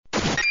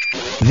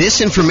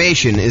This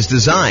information is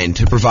designed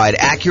to provide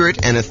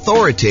accurate and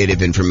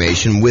authoritative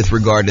information with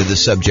regard to the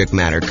subject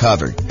matter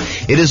covered.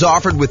 It is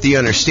offered with the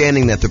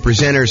understanding that the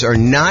presenters are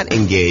not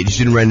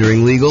engaged in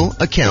rendering legal,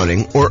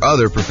 accounting, or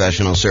other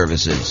professional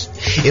services.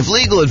 If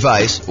legal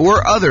advice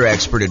or other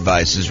expert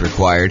advice is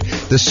required,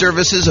 the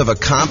services of a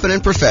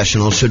competent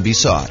professional should be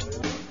sought.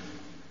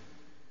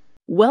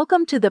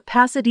 Welcome to the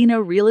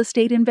Pasadena Real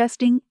Estate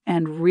Investing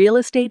and Real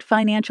Estate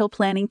Financial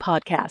Planning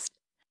Podcast.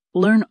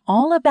 Learn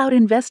all about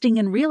investing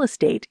in real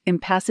estate in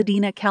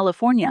Pasadena,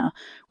 California,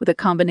 with a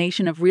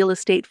combination of real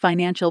estate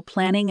financial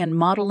planning and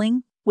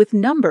modeling with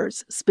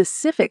numbers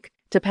specific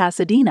to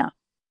Pasadena,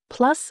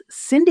 plus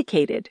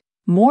syndicated,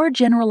 more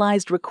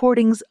generalized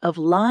recordings of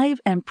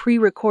live and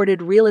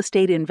pre-recorded real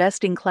estate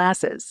investing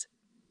classes.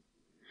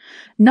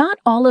 Not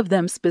all of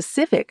them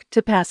specific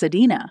to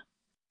Pasadena.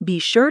 Be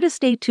sure to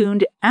stay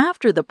tuned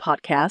after the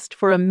podcast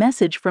for a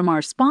message from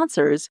our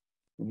sponsors.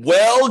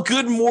 Well,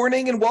 good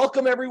morning and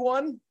welcome,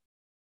 everyone.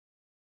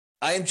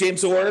 I am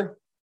James Orr,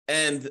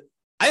 and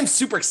I'm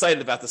super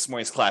excited about this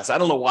morning's class. I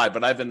don't know why,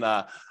 but I've been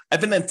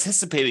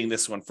anticipating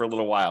this one for a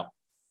little while.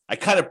 I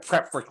kind of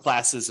prep for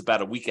classes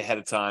about a week ahead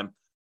of time.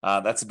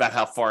 That's about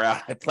how far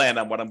out I plan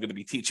on what I'm going to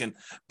be teaching.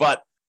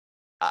 But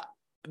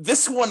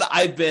this one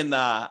I've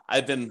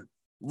been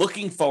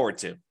looking forward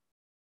to.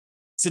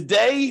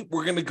 Today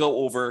we're going to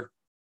go over: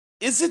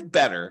 is it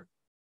better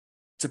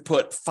to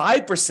put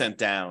 5%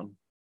 down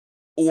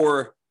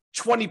or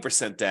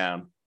 20%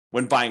 down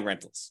when buying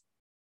rentals?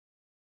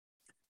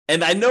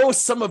 And I know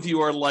some of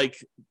you are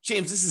like,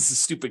 James, this is a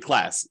stupid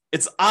class.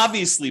 It's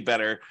obviously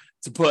better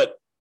to put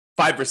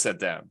 5%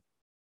 down.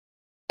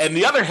 And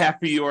the other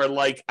half of you are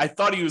like, I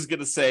thought he was going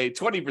to say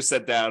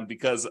 20% down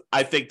because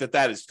I think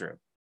that is true.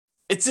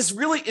 It's this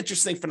really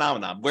interesting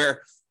phenomenon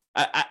where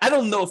I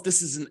don't know if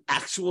this is an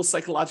actual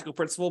psychological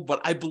principle,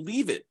 but I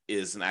believe it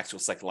is an actual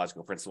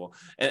psychological principle.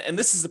 And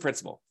this is the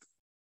principle.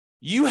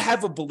 You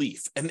have a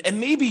belief, and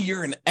maybe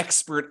you're an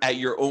expert at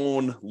your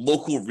own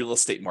local real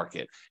estate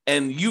market,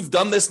 and you've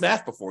done this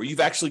math before. You've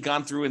actually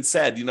gone through and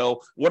said,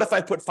 what if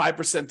I put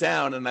 5%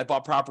 down and I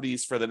bought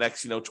properties for the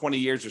next, 20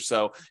 years or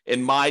so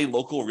in my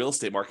local real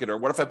estate market? Or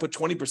what if I put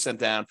 20%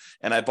 down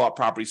and I bought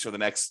properties for the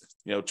next,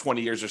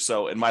 20 years or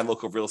so in my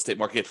local real estate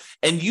market?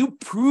 And you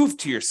prove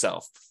to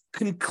yourself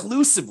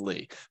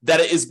conclusively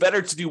that it is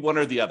better to do one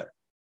or the other.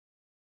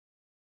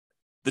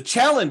 The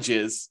challenge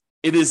is,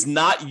 it is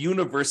not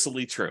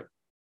universally true.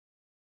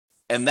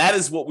 And that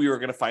is what we are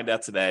going to find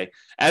out today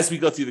as we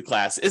go through the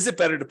class. Is it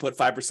better to put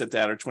 5%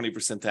 down or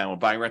 20% down when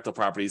buying rental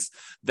properties?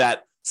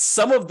 That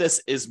some of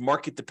this is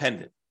market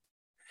dependent.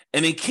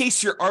 And in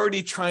case you're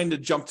already trying to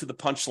jump to the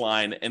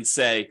punchline and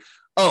say,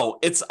 oh,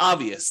 it's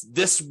obvious,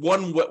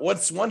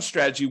 one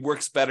strategy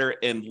works better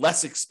in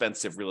less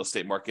expensive real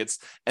estate markets,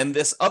 and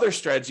this other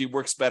strategy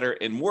works better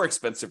in more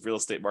expensive real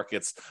estate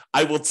markets,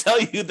 I will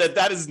tell you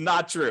that is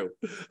not true.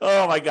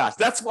 Oh my gosh,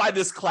 that's why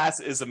this class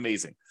is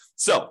amazing.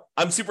 So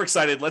I'm super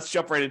excited. Let's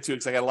jump right into it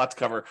because I got a lot to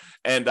cover.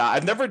 And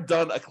I've never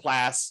done a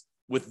class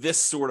with this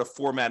sort of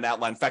format and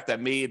outline. In fact, I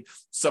made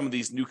some of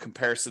these new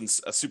comparisons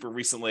super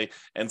recently.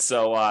 And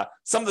so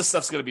some of the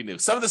stuff's going to be new.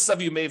 Some of the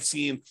stuff you may have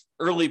seen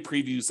early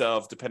previews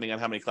of, depending on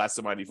how many classes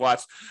of mine you've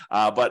watched.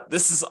 But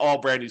this is all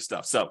brand new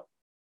stuff. So, all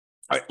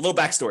right, a little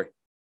backstory.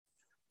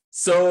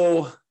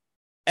 So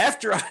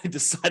after I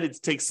decided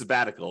to take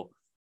sabbatical,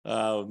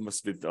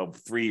 must have been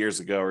 3 years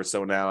ago or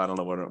so now. I don't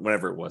know,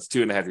 whenever it was,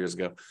 2.5 years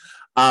ago.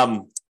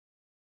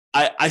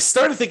 I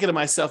started thinking to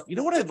myself, you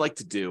know what I'd like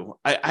to do?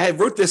 I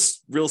wrote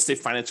this real estate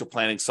financial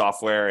planning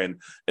software,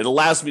 and it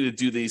allows me to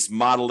do these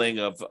modeling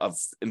of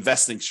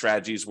investing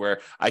strategies where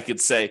I could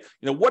say,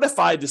 what if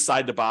I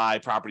decide to buy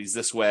properties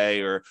this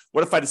way? Or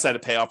what if I decide to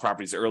pay off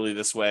properties early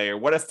this way? Or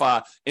what if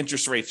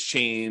interest rates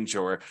change,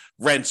 or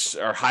rents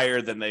are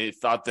higher than they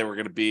thought they were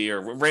going to be,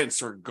 or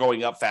rents are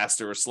going up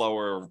faster or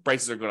slower, or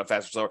prices are going up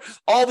faster or slower?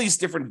 All these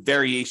different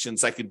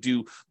variations I could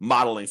do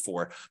modeling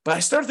for. But I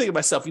started thinking to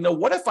myself,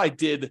 what if I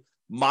did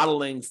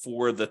modeling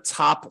for the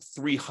top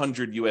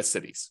 300 U.S.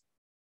 cities?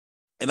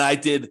 And I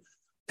did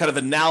kind of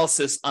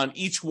analysis on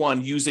each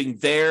one using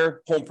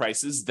their home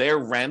prices, their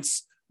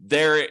rents,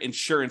 their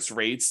insurance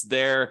rates,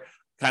 their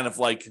kind of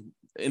like,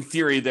 in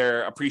theory,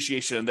 their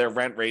appreciation and their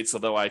rent rates,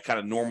 although I kind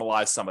of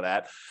normalized some of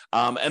that.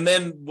 And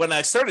then when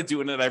I started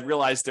doing it, I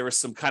realized there was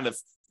some kind of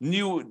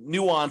new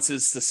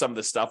nuances to some of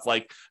this stuff.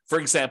 Like, for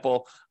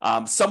example,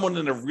 someone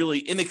in a really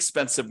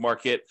inexpensive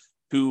market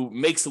who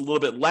makes a little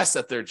bit less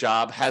at their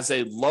job has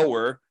a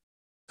lower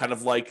kind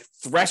of like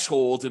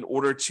threshold in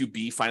order to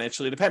be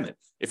financially independent.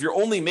 If you're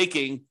only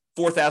making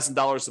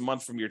 $4,000 a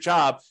month from your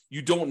job,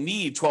 you don't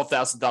need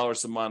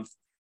 $12,000 a month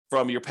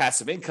from your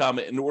passive income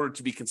in order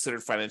to be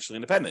considered financially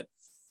independent.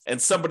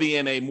 And somebody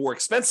in a more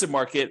expensive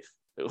market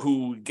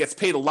who gets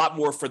paid a lot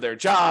more for their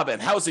job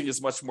and housing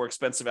is much more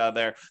expensive out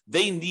there,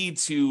 they need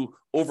to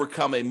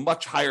overcome a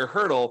much higher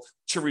hurdle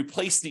to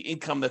replace the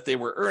income that they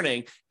were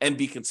earning and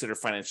be considered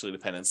financially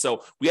independent.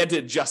 So we had to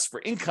adjust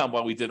for income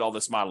while we did all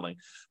this modeling.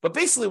 But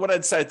basically what I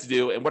decided to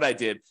do, and what I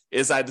did,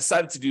 is I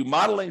decided to do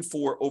modeling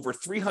for over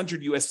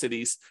 300 US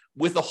cities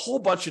with a whole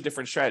bunch of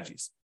different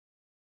strategies.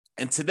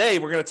 And today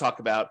we're going to talk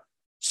about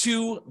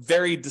two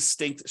very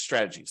distinct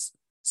strategies.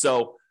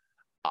 So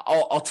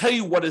I'll tell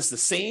you what is the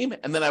same,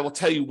 and then I will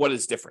tell you what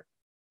is different.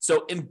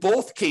 So in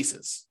both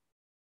cases,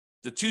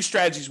 the two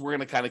strategies we're going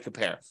to kind of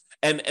compare.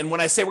 And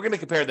when I say we're going to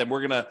compare them,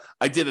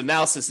 I did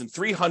analysis in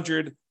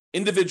 300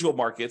 individual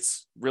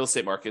markets, real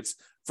estate markets,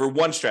 for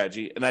one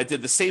strategy. And I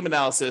did the same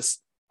analysis.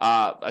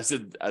 I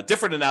did a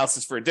different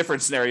analysis for a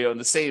different scenario in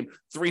the same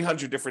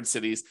 300 different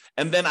cities.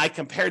 And then I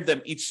compared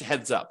them each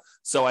heads up.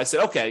 So I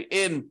said, okay,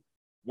 in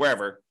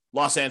wherever,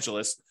 Los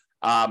Angeles,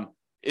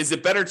 is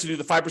it better to do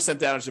the 5%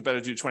 down or is it better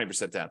to do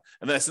 20% down?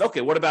 And then I said, okay,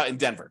 what about in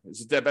Denver?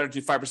 Is it better to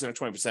do 5% or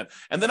 20%?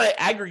 And then I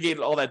aggregated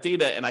all that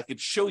data and I could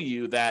show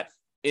you that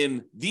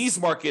in these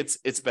markets,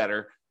 it's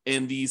better.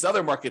 In these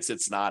other markets,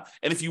 it's not.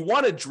 And if you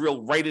want to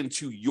drill right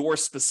into your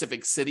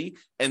specific city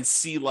and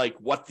see like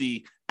what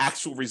the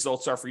actual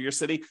results are for your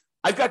city,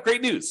 I've got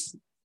great news.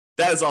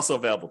 That is also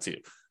available to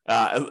you,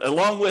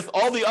 along with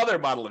all the other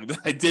modeling that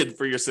I did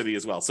for your city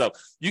as well. So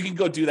you can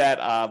go do that.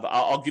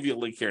 I'll give you a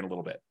link here in a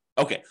little bit.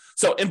 Okay,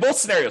 so in both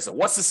scenarios,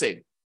 what's the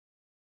same?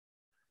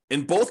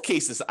 In both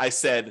cases, I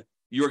said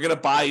you're going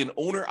to buy an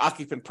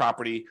owner-occupant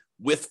property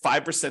with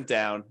 5%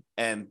 down,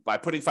 and by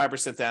putting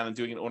 5% down and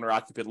doing an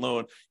owner-occupant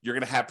loan, you're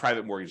going to have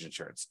private mortgage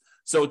insurance.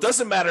 So it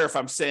doesn't matter if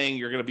I'm saying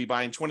you're going to be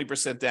buying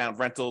 20% down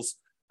rentals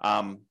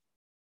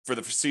for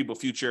the foreseeable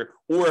future,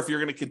 or if you're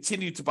going to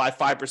continue to buy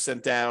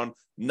 5% down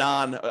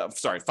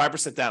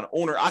 5% down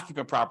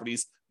owner-occupant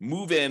properties,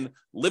 move in,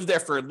 live there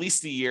for at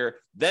least a year,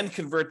 then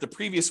convert the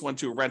previous one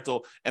to a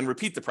rental and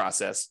repeat the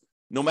process.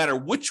 No matter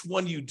which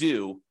one you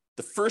do,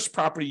 the first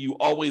property you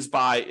always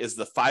buy is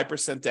the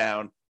 5%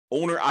 down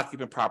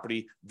owner-occupant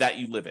property that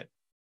you live in.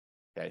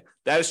 Okay,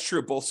 that is true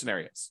of both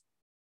scenarios.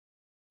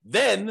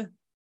 Then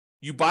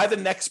you buy the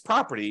next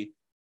property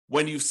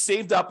when you've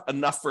saved up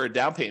enough for a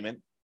down payment,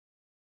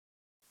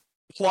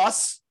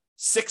 plus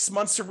 6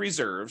 months of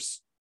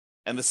reserves,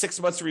 and the 6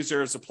 months of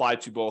reserves apply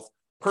to both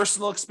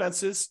personal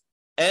expenses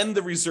and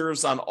the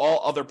reserves on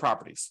all other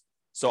properties.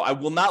 So I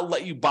will not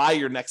let you buy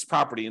your next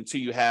property until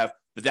you have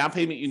the down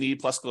payment you need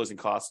plus closing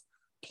costs,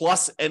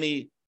 plus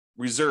any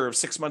reserves,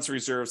 6 months of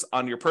reserves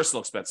on your personal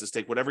expenses.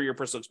 Take whatever your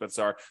personal expenses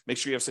are, make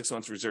sure you have 6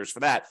 months of reserves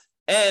for that,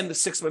 and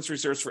 6 months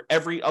reserves for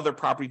every other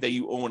property that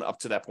you own up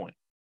to that point.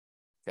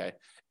 Okay.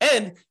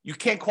 And you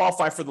can't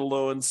qualify for the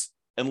loans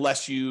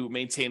unless you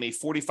maintain a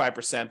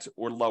 45%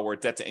 or lower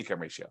debt to income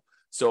ratio.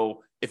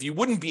 So if you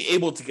wouldn't be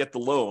able to get the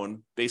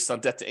loan based on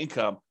debt to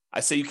income,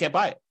 I say you can't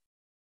buy it.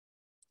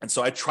 And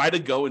so I try to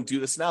go and do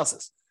this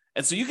analysis.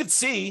 And so you can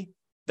see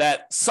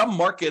that some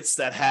markets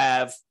that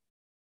have,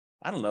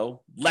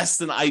 less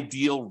than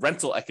ideal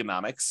rental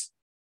economics,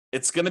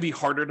 it's going to be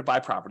harder to buy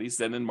properties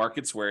than in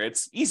markets where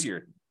it's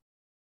easier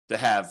to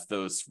have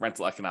those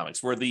rental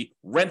economics, where the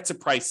rent to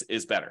price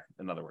is better,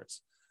 in other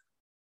words.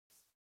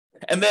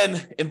 And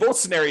then in both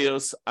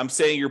scenarios, I'm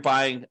saying you're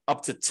buying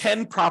up to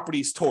 10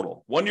 properties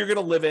total, one you're going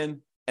to live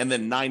in, and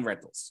then 9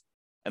 rentals.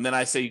 And then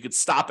I say you could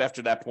stop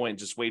after that point and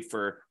just wait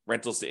for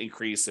rentals to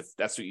increase if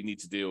that's what you need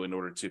to do in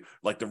order to,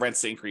 like the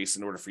rents to increase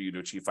in order for you to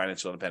achieve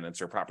financial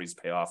independence or properties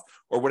to pay off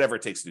or whatever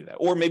it takes to do that.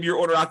 Or maybe your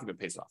owner occupant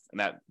pays off and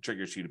that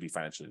triggers you to be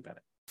financially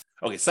independent.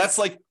 Okay, so that's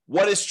like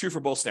what is true for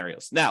both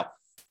scenarios. Now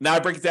I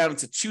break it down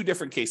into 2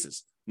 different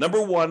cases.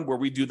 Number one, where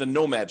we do the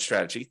nomad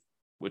strategy,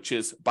 which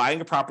is buying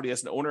a property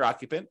as an owner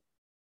occupant,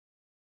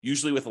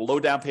 usually with a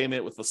low down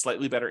payment with a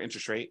slightly better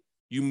interest rate.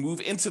 You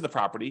move into the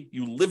property,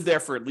 you live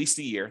there for at least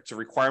a year. It's a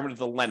requirement of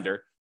the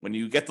lender. When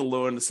you get the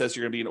loan that says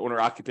you're going to be an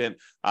owner occupant,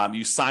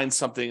 you sign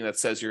something that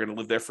says you're going to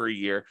live there for a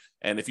year.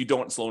 And if you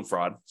don't, it's loan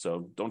fraud.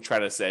 So don't try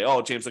to say,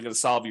 oh, James, I'm going to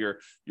solve or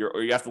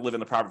you have to live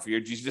in the property for a year.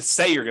 You just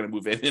say you're going to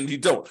move in and you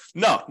don't.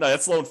 No,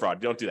 that's loan fraud.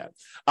 You don't do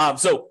that.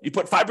 So you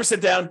put 5%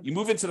 down, you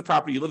move into the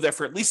property, you live there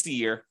for at least a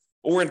year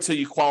or until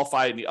you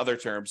qualify in the other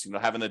terms,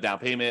 having the down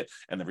payment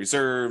and the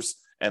reserves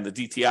and the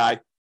DTI.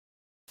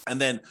 And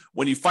then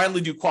when you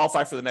finally do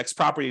qualify for the next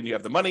property and you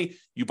have the money,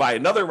 you buy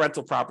another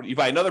rental property, you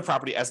buy another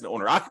property as an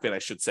owner occupant, I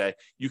should say,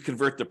 you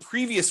convert the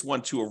previous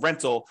one to a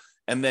rental,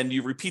 and then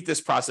you repeat this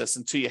process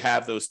until you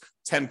have those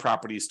 10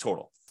 properties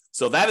total.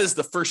 So that is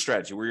the first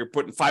strategy where you're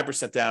putting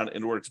 5% down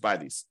in order to buy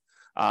these.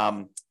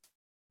 And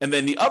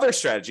then the other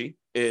strategy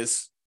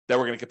is that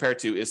we're going to compare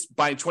to is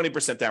buying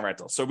 20% down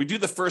rental. So we do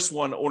the first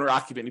one, owner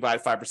occupant, you buy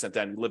 5%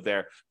 down, you live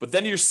there, but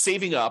then you're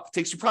saving up. It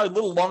takes you probably a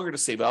little longer to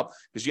save up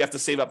because you have to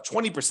save up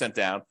 20%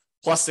 down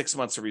plus 6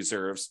 months of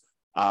reserves,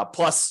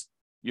 plus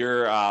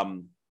your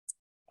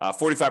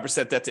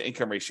 45% debt to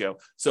income ratio.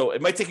 So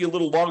it might take you a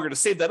little longer to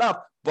save that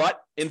up, but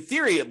in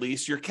theory, at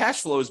least, your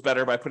cash flow is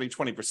better by putting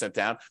 20%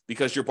 down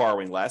because you're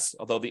borrowing less,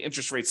 although the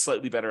interest rate's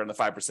slightly better on the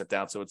 5%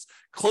 down. So it's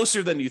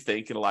closer than you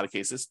think in a lot of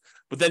cases.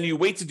 But then you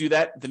wait to do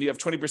that. Then you have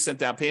 20%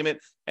 down payment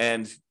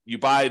and you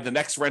buy the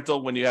next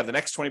rental when you have the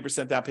next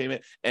 20% down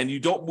payment, and you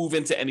don't move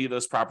into any of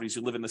those properties.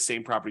 You live in the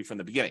same property from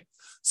the beginning.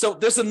 So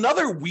there's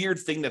another weird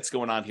thing that's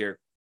going on here.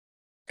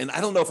 And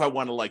I don't know if I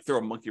want to throw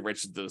a monkey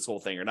wrench into this whole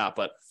thing or not,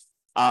 but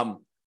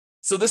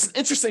so this is an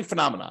interesting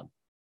phenomenon.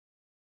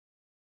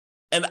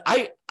 And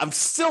I'm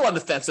still on the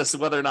fence as to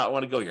whether or not I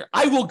want to go here.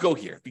 I will go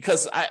here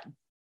because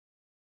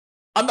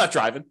I'm not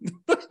driving.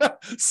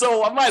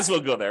 So I might as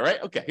well go there,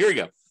 right? Okay, here we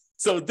go.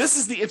 So this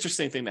is the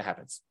interesting thing that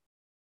happens.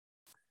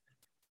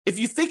 If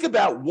you think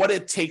about what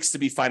it takes to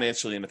be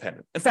financially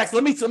independent. In fact,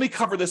 let me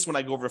cover this when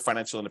I go over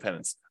financial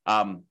independence,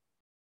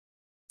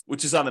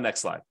 which is on the next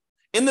slide.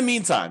 In the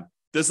meantime,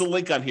 there's a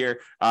link on here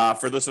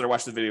for those that are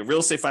watching the video,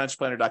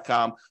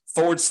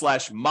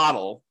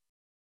 realestatefinancialplanner.com/model.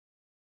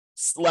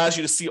 Allows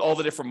you to see all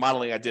the different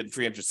modeling I did in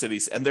 300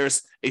 cities. And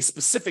there's a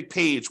specific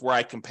page where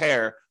I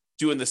compare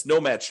doing this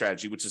nomad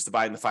strategy, which is to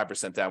buying the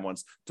 5% down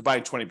ones, to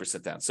buying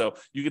 20% down. So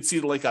you can see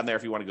the link on there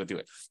if you want to go do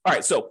it. All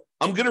right, so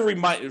I'm going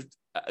to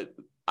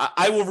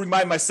I will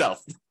remind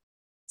myself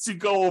to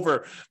go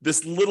over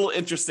this little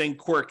interesting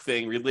quirk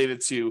thing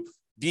related to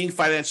being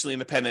financially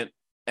independent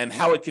and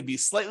how it could be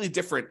slightly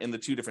different in the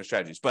two different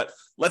strategies. But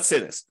let's say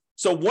this.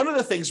 So one of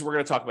the things we're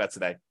going to talk about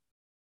today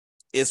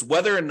is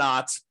whether or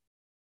not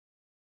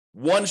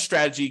one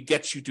strategy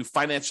gets you to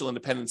financial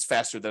independence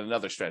faster than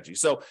another strategy.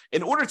 So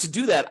in order to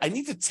do that, I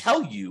need to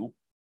tell you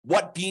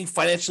what being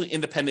financially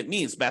independent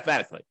means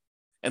mathematically.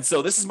 And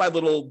so this is my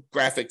little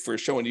graphic for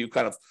showing you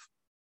kind of,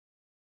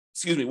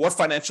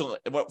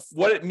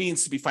 what it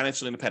means to be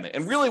financially independent.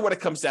 And really what it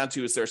comes down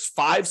to is there's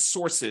 5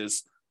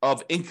 sources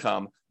of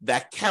income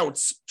that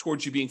counts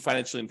towards you being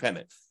financially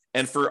independent.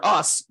 And for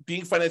us,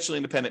 being financially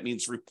independent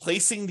means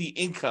replacing the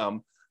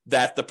income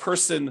that the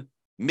person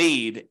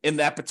made in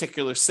that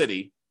particular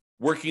city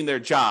working their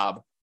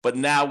job, but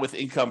now with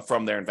income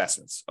from their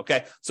investments,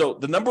 okay? So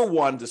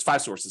there's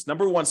 5 sources.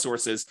 Number 1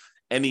 source is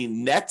any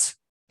net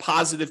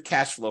positive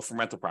cash flow from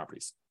rental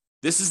properties.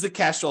 This is the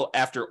cash flow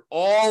after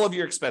all of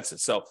your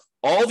expenses. So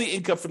all the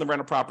income from the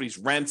rental properties,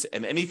 rent,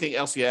 and anything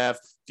else you have.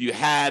 If you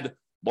had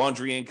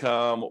laundry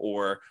income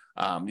or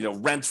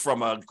rent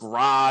from a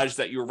garage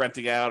that you were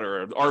renting out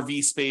or an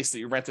RV space that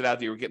you rented out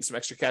that you were getting some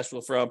extra cash flow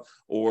from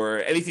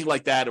or anything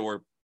like that,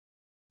 or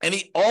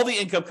all the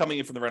income coming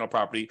in from the rental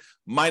property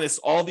minus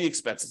all the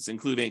expenses,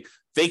 including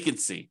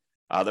vacancy,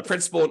 the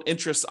principal and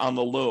interest on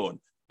the loan,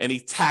 any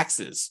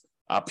taxes,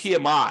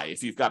 PMI,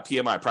 if you've got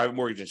PMI, private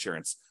mortgage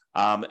insurance,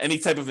 any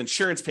type of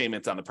insurance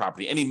payment on the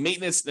property, any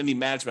maintenance, any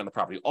management on the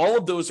property, all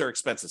of those are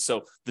expenses.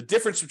 So the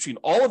difference between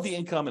all of the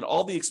income and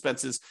all the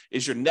expenses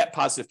is your net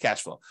positive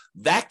cash flow.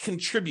 That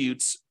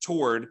contributes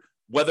toward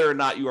whether or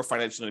not you are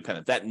financially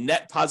independent. That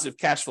net positive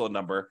cash flow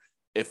number,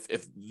 if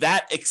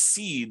that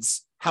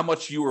exceeds how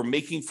much you are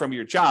making from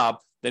your job,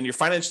 then you're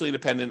financially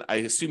independent. I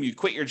assume you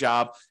quit your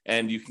job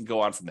and you can go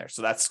on from there.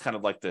 So that's kind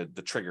of like the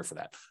trigger for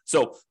that.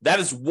 So that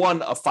is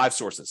one of 5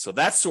 sources. So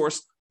that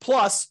source,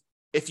 plus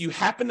if you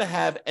happen to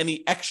have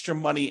any extra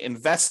money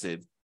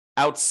invested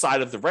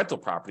outside of the rental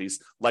properties,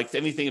 like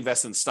anything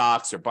invested in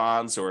stocks or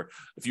bonds, or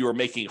if you are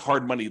making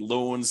hard money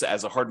loans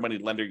as a hard money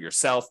lender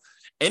yourself,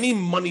 any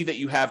money that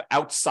you have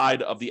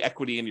outside of the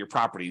equity in your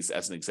properties,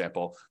 as an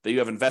example, that you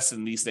have invested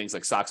in these things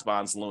like stocks,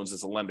 bonds, loans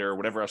as a lender, or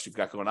whatever else you've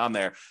got going on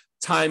there,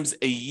 times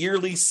a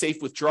yearly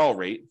safe withdrawal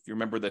rate. If you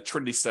remember the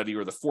Trinity study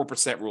or the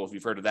 4% rule, if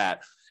you've heard of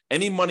that,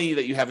 any money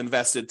that you have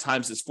invested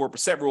times this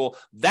 4% rule,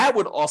 that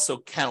would also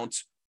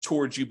count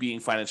towards you being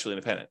financially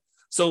independent.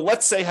 So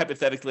let's say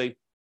hypothetically,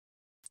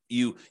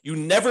 you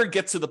never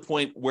get to the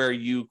point where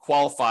you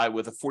qualify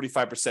with a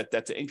 45%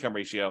 debt to income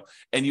ratio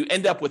and you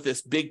end up with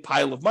this big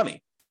pile of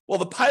money. Well,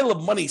 the pile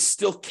of money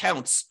still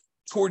counts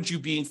towards you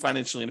being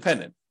financially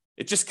independent.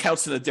 It just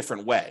counts in a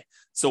different way.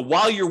 So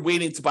while you're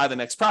waiting to buy the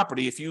next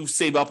property, if you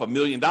save up $1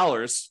 million,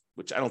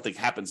 which I don't think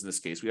happens in this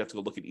case, we have to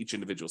go look at each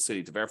individual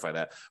city to verify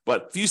that.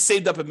 But if you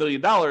saved up $1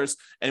 million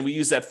and we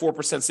use that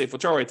 4% safe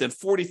withdrawal rate, then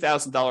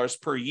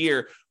 $40,000 per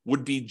year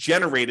would be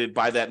generated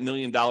by that $1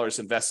 million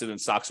invested in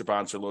stocks or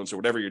bonds or loans or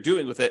whatever you're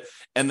doing with it.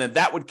 And then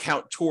that would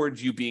count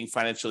towards you being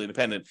financially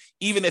independent,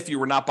 even if you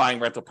were not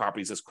buying rental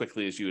properties as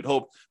quickly as you would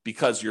hope,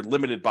 because you're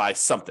limited by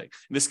something.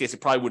 In this case,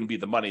 it probably wouldn't be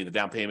the money, the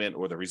down payment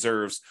or the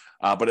reserves,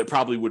 but it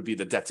probably would be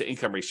the debt to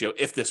income ratio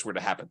if this were to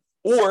happen.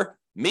 Or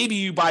maybe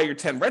you buy your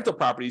 10 rental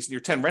properties and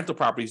your 10 rental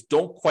properties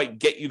don't quite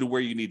get you to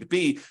where you need to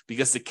be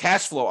because the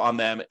cash flow on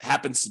them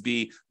happens to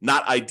be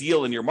not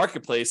ideal in your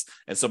marketplace.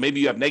 And so maybe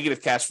you have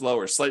negative cash flow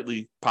or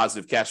slightly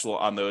positive cash flow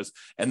on those.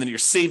 And then you're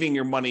saving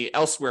your money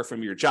elsewhere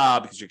from your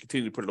job because you're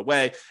continuing to put it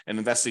away and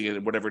investing it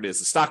in whatever it is,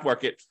 the stock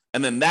market.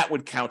 And then that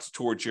would count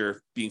towards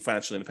your being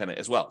financially independent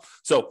as well.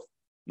 So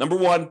number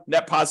 1,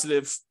 net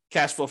positive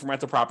cash flow from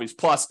rental properties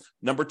plus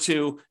number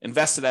 2,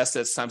 invested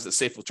assets times the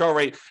safe withdrawal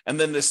rate. And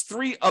then there's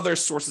 3 other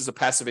sources of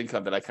passive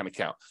income that I kind of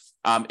count.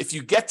 If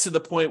you get to the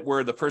point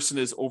where the person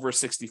is over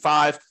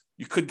 65,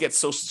 you could get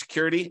Social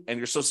Security, and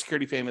your Social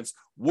Security payments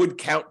would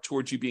count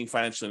towards you being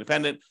financially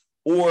independent.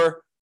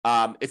 Or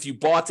if you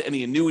bought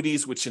any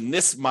annuities, which in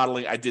this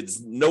modeling, I did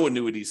no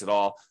annuities at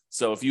all.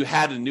 So if you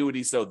had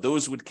annuities, though,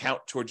 those would count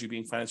towards you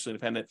being financially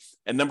independent.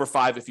 And number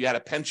 5, if you had a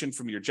pension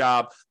from your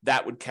job,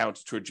 that would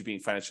count towards you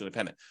being financially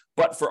independent.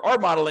 But for our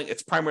modeling,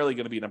 it's primarily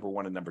going to be number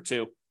 1 and number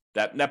 2,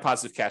 that net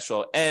positive cash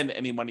flow and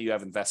any money you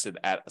have invested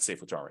at a safe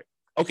withdrawal rate.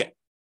 Okay.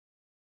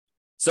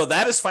 So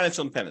that is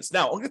financial independence.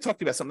 Now, I'm going to talk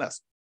to you about something else.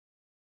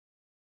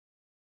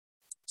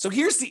 So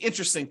here's the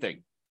interesting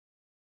thing.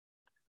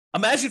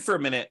 Imagine for a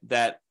minute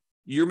that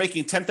you're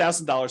making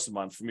 $10,000 a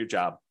month from your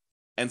job.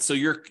 And so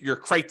your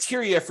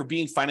criteria for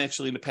being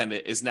financially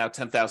independent is now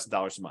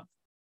 $10,000 a month.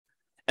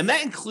 And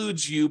that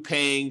includes you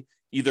paying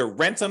either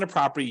rent on a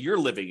property you're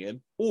living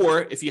in,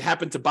 or if you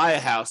happen to buy a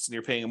house and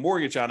you're paying a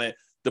mortgage on it,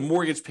 the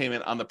mortgage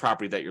payment on the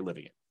property that you're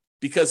living in.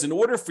 Because in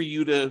order for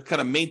you to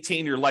kind of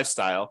maintain your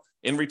lifestyle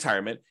in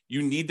retirement,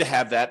 you need to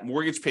have that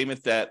mortgage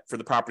payment that for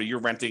the property you're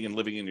renting and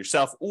living in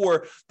yourself,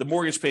 or the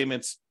mortgage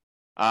payments.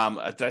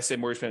 Did I say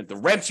mortgage payment? The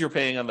rent you're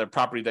paying on the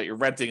property that you're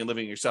renting and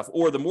living in yourself,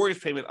 or the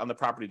mortgage payment on the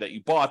property that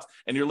you bought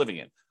and you're living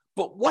in.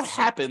 But what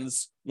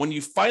happens when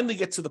you finally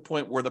get to the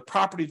point where the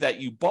property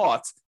that you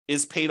bought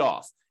is paid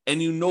off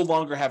and you no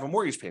longer have a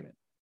mortgage payment?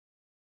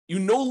 You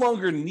no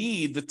longer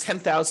need the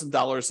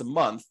 $10,000 a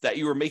month that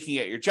you were making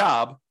at your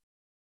job,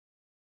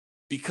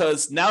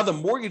 because now the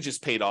mortgage is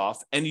paid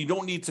off and you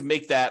don't need to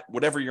make that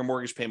whatever your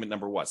mortgage payment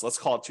number was. Let's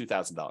call it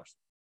 $2,000.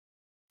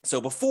 So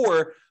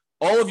before,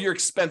 all of your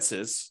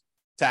expenses,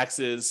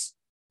 taxes,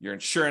 your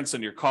insurance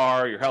on your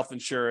car, your health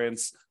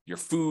insurance, your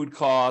food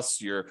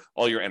costs,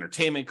 all your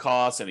entertainment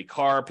costs, any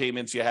car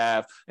payments you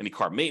have, any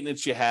car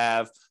maintenance you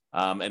have,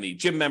 any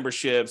gym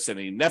memberships,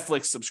 any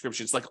Netflix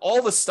subscriptions, like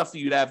all the stuff that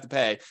you'd have to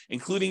pay,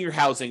 including your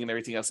housing and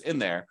everything else in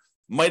there,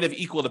 might have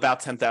equaled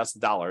about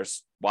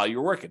 $10,000 while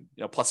you're working,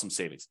 plus some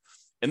savings.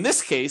 In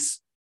this case,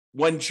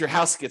 once your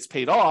house gets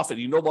paid off and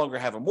you no longer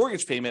have a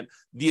mortgage payment,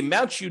 the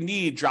amount you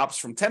need drops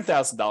from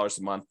 $10,000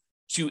 a month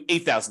to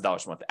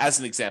 $8,000 a month, as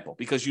an example,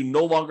 because you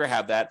no longer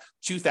have that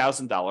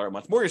 $2,000 a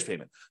month mortgage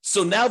payment.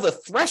 So now the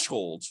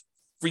threshold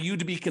for you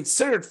to be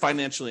considered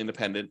financially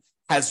independent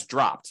has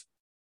dropped.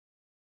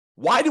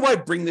 Why do I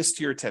bring this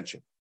to your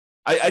attention?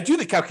 I do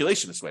the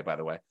calculation this way, by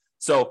the way.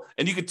 So,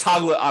 and you could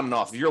toggle it on and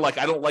off. If you're like,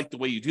 I don't like the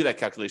way you do that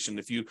calculation,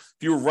 if you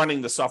were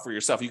running the software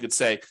yourself, you could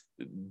say,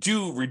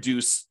 do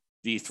reduce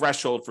the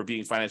threshold for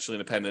being financially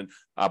independent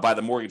by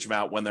the mortgage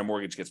amount when their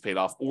mortgage gets paid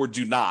off, or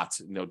do not,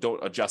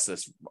 don't adjust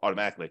this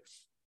automatically.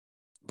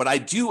 But I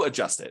do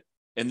adjust it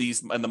in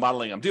the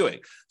modeling I'm doing.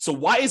 So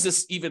why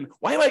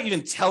am I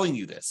even telling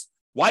you this?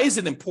 Why is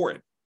it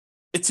important?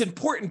 It's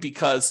important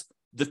because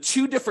the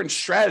 2 different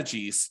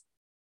strategies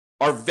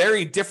are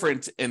very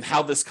different in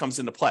how this comes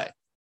into play.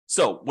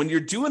 So when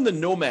you're doing the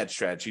nomad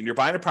strategy and you're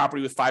buying a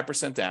property with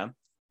 5% down,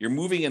 you're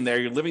moving in there,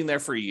 you're living there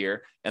for a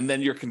year, and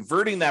then you're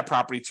converting that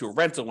property to a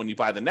rental when you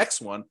buy the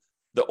next one,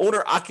 the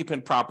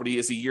owner-occupant property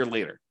is a year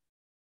later.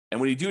 And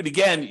when you do it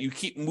again, you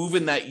keep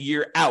moving that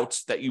year out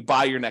that you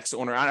buy your next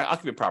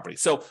owner-occupant property.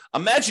 So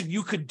imagine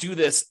you could do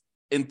this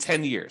in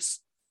 10 years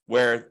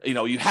where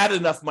you had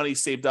enough money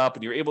saved up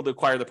and you're able to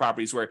acquire the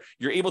properties where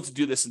you're able to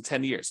do this in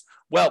 10 years.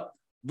 Well,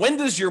 when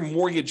does your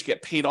mortgage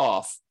get paid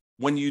off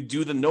when you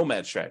do the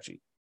nomad strategy?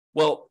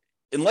 Well,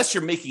 unless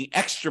you're making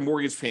extra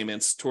mortgage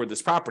payments toward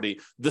this property,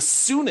 the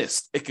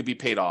soonest it could be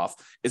paid off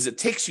is it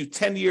takes you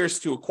 10 years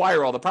to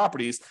acquire all the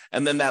properties.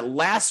 And then that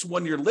last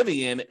one you're living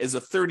in is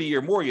a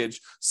 30-year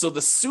mortgage. So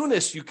the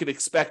soonest you could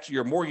expect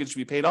your mortgage to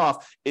be paid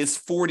off is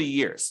 40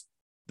 years.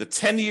 The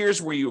 10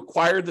 years where you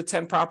acquired the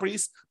 10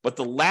 properties, but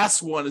the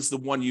last one is the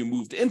one you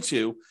moved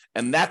into.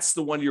 And that's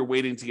the one you're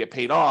waiting to get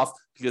paid off,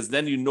 because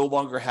then you no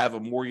longer have a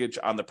mortgage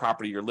on the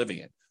property you're living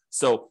in.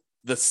 So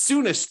the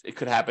soonest it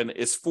could happen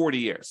is 40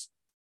 years.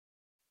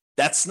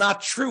 That's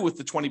not true with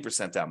the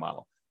 20% down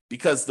model,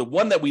 because the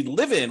one that we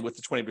live in with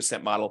the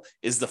 20% model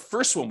is the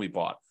first one we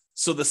bought.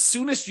 So the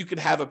soonest you could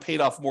have a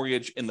paid off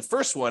mortgage in the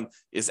first one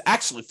is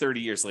actually 30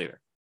 years later.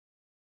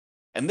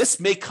 And this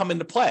may come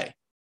into play.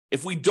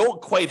 If we don't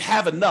quite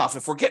have enough,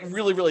 if we're getting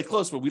really, really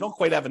close, but we don't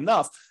quite have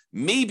enough,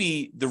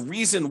 maybe the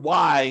reason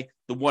why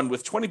the one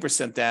with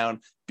 20% down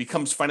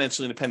becomes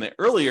financially independent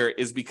earlier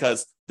is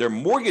because their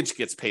mortgage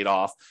gets paid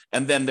off,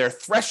 and then their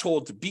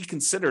threshold to be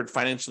considered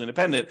financially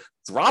independent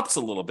drops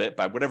a little bit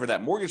by whatever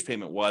that mortgage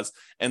payment was.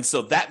 And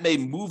so that may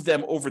move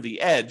them over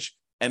the edge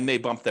and may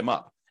bump them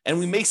up. And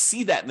we may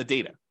see that in the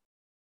data.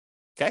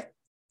 Okay.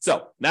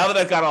 So now that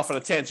I've got off on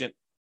a tangent,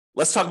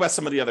 let's talk about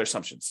some of the other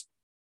assumptions.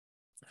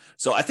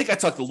 So I think I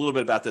talked a little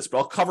bit about this, but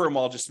I'll cover them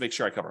all just to make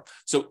sure I cover them.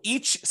 So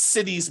each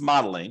city's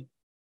modeling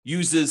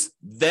uses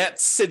that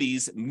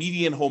city's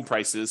median home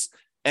prices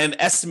and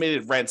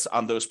estimated rents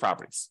on those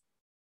properties.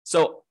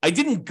 So I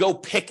didn't go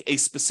pick a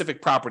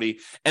specific property,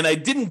 and I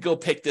didn't go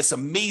pick this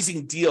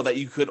amazing deal that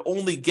you could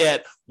only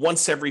get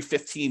once every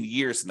 15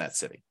 years in that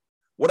city.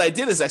 what I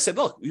did is I said,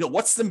 look,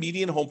 what's the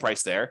median home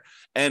price there?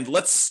 And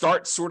let's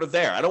start sort of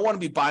there. I don't want to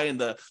be buying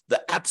the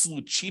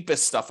absolute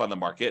cheapest stuff on the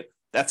market.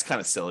 That's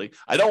kind of silly.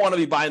 I don't want to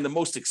be buying the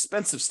most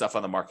expensive stuff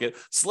on the market.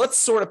 So let's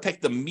sort of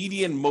pick the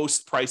median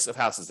most price of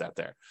houses out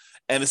there.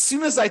 And as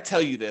soon as I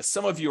tell you this,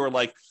 some of you are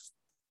like,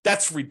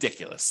 that's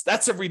ridiculous.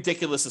 That's a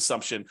ridiculous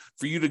assumption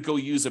for you to go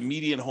use a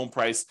median home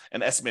price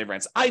and estimate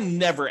rents. I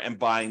never am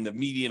buying the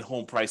median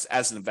home price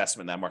as an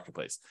investment in that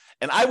marketplace.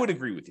 And I would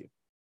agree with you.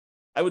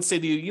 I would say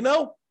to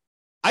you,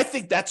 I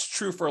think that's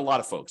true for a lot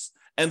of folks.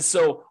 And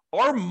so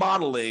our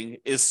modeling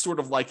is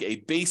sort of like a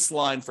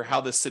baseline for how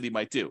this city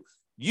might do.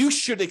 You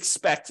should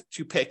expect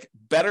to pick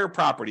better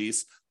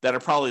properties that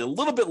are probably a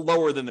little bit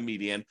lower than the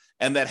median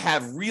and that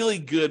have really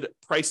good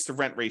price to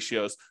rent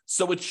ratios.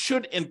 So it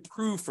should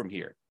improve from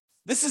here.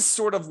 This is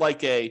sort of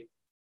like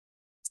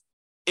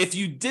if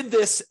you did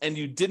this and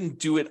you didn't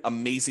do it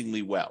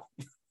amazingly well,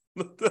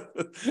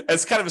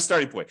 as kind of a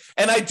starting point.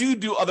 And I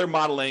do other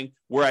modeling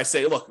where I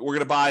say, look, we're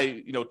going to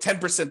buy,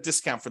 10%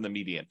 discount from the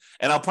median.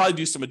 And I'll probably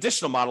do some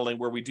additional modeling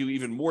where we do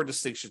even more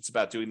distinctions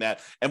about doing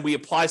that. And we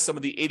apply some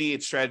of the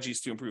 88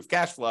 strategies to improve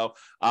cash flow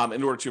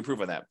in order to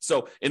improve on that.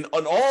 So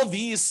on all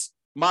these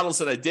models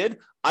that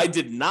I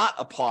did not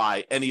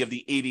apply any of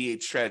the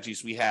 88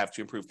 strategies we have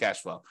to improve cash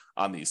flow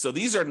on these. So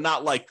these are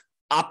not like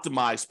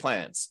optimized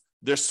plans.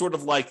 They're sort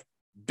of like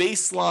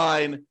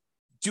baseline,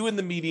 doing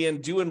the median,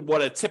 doing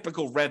what a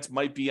typical rent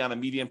might be on a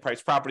median price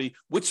property,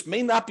 which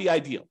may not be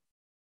ideal.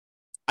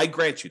 I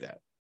grant you that.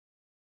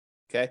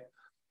 Okay.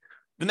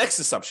 The next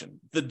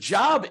assumption, the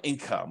job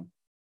income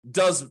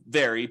does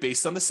vary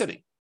based on the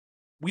city.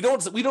 We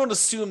don't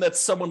assume that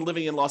someone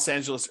living in Los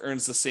Angeles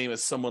earns the same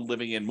as someone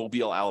living in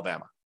Mobile,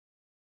 Alabama.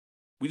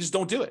 We just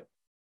don't do it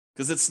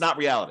because it's not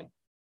reality.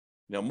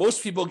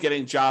 Most people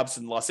getting jobs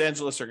in Los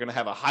Angeles are going to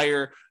have a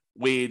higher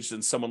wage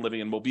than someone living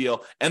in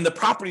Mobile, and the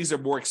properties are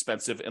more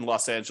expensive in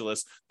Los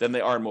Angeles than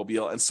they are in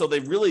Mobile, and so they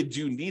really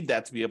do need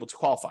that to be able to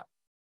qualify.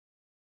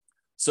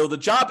 So the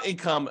job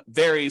income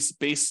varies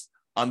based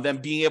on them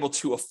being able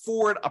to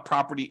afford a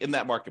property in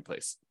that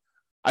marketplace.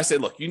 I say,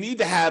 look, you need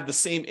to have the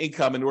same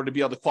income in order to be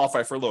able to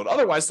qualify for a loan.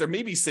 Otherwise, there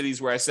may be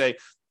cities where I say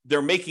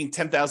they're making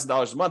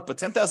 $10,000 a month, but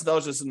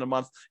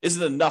 $10,000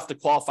 isn't enough to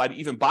qualify to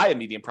even buy a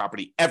median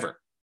property ever.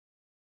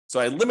 So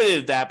I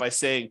limited that by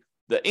saying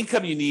the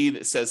income you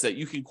need says that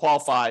you can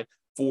qualify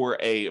for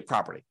a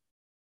property,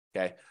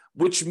 okay?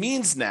 Which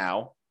means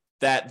now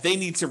that they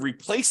need to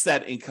replace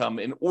that income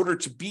in order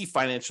to be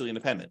financially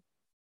independent.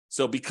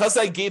 So because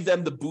I gave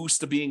them the boost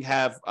to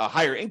have a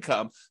higher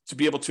income to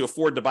be able to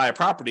afford to buy a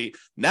property,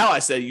 now I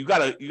say you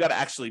gotta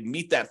actually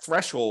meet that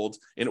threshold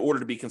in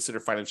order to be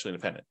considered financially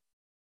independent.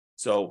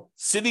 So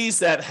cities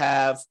that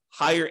have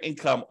higher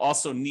income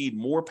also need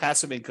more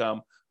passive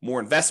income, more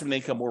investment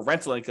income, more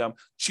rental income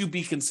to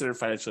be considered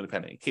financially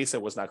independent, in case I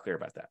was not clear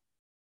about that.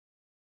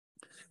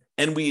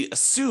 And we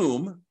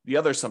assume, the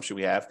other assumption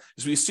we have,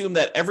 is we assume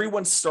that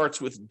everyone starts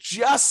with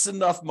just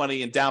enough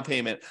money in down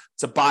payment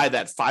to buy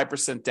that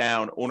 5%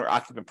 down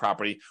owner-occupant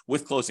property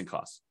with closing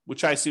costs,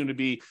 which I assume to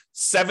be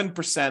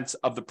 7%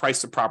 of the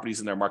price of properties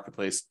in their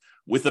marketplace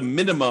with a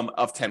minimum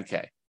of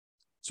 $10K.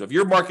 So if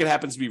your market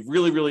happens to be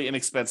really, really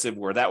inexpensive,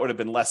 where that would have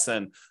been less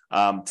than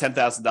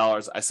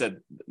 $10,000, I said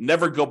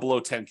never go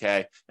below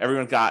 $10K.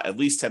 Everyone got at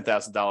least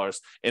 $10,000.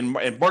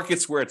 In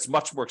markets where it's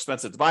much more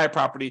expensive to buy a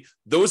property,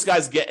 those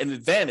guys get an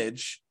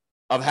advantage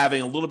of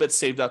having a little bit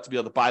saved up to be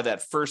able to buy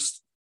that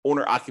first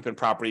owner-occupant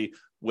property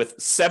with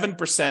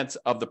 7%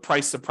 of the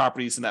price of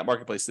properties in that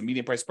marketplace, the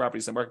median price of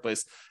properties in the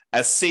marketplace,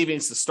 as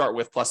savings to start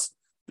with, plus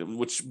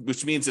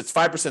which means it's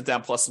 5%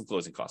 down plus some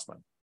closing cost money.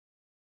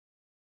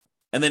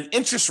 And then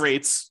interest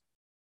rates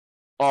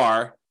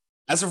are,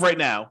 as of right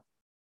now,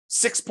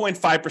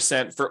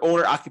 6.5% for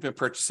owner-occupant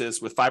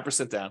purchases with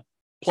 5% down,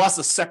 plus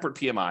a separate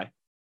PMI,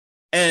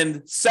 and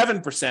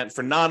 7%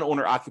 for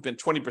non-owner-occupant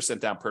 20%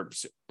 down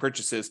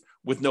purchases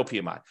with no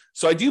PMI.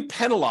 So I do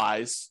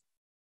penalize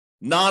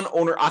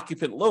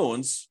non-owner-occupant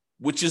loans,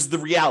 which is the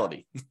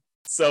reality.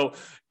 So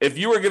if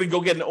you were going to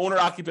go get an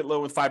owner-occupant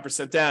loan with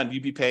 5% down,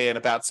 you'd be paying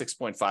about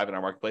 6.5 in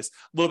our marketplace, a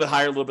little bit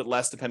higher, a little bit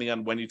less, depending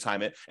on when you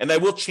time it. And I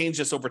will change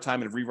this over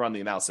time and rerun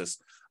the analysis.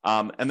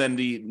 And then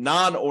the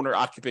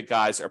non-owner-occupant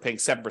guys are paying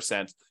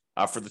 7%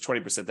 for the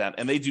 20% down,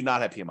 and they do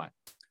not have PMI.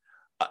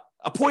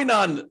 A point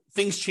on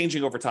things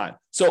changing over time.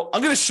 So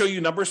I'm going to show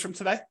you numbers from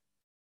today.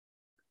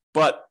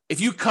 But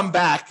if you come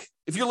back,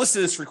 if you're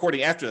listening to this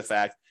recording after the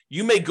fact,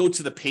 you may go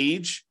to the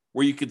page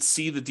where you could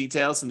see the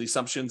details and the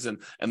assumptions and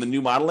the new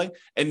modeling,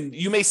 and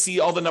you may see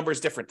all the numbers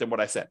different than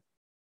what I said.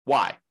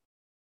 Why?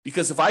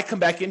 Because if I come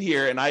back in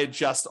here and I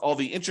adjust all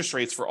the interest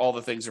rates for all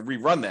the things and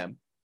rerun them,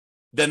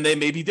 then they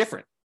may be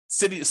different.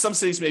 Some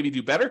cities maybe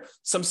do better,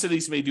 some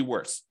cities may do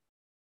worse.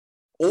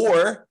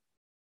 Or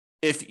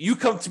if you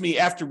come to me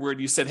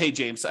afterward, you said, hey,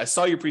 James, I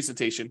saw your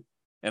presentation,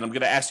 and I'm going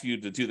to ask you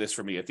to do this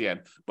for me at the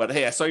end, but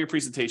hey, I saw your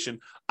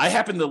presentation. I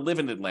happen to live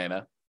in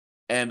Atlanta,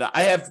 and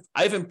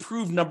I've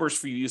improved numbers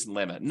for you using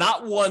Atlanta,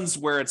 not ones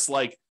where it's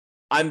like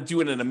I'm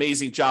doing an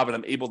amazing job and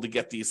I'm able to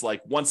get these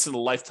like once in a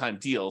lifetime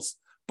deals,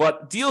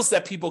 but deals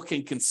that people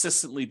can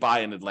consistently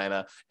buy in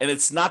Atlanta. And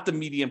it's not the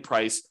median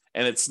price,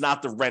 and it's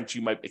not the rent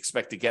you might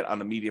expect to get on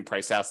the median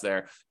price house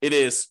there. It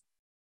is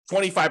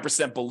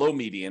 25% below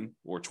median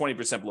or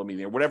 20% below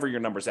median, or whatever your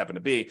numbers happen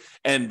to be.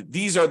 And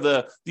these are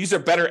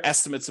better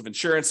estimates of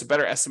insurance,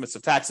 better estimates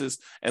of taxes.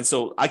 And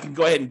so I can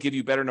go ahead and give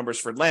you better numbers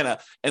for Atlanta.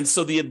 And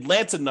so the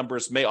Atlanta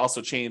numbers may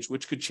also change,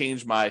 which could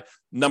change my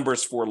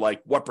numbers for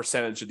like what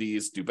percentage of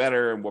these do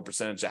better and what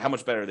percentage, how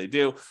much better they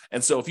do.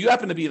 And so if you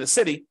happen to be in a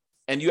city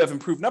and you have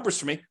improved numbers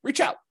for me,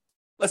 reach out.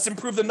 Let's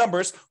improve the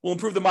numbers. We'll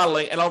improve the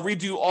modeling, and I'll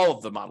redo all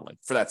of the modeling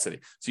for that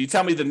city. So you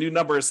tell me the new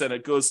numbers, and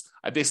it goes,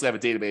 I basically have a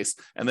database,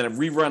 and then it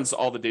reruns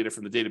all the data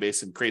from the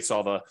database and creates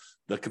all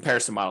the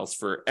comparison models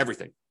for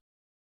everything.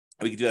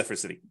 And we can do that for a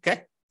city,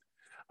 okay?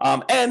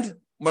 And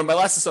one of my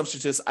last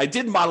assumptions is I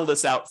did model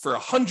this out for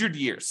 100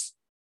 years.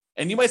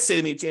 And you might say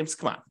to me, James,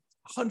 come on,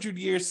 100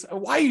 years?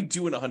 Why are you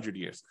doing 100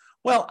 years?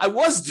 Well, I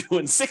was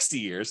doing 60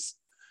 years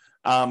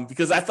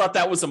because I thought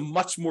that was a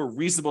much more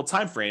reasonable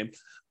time frame.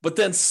 But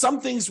then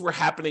some things were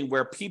happening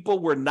where people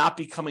were not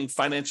becoming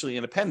financially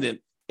independent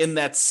in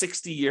that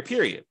 60-year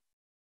period.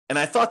 And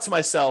I thought to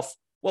myself,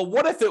 well,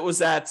 what if it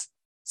was at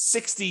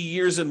 60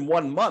 years and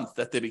 1 month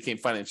that they became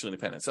financially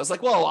independent? So I was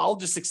like, well, I'll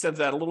just extend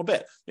that a little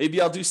bit.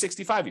 Maybe I'll do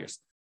 65 years.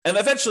 And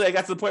eventually I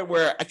got to the point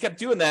where I kept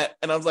doing that.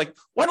 And I was like,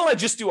 why don't I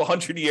just do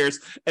 100 years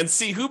and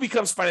see who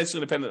becomes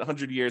financially independent in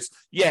 100 years?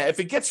 Yeah, if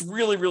it gets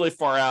really, really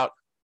far out,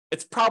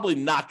 it's probably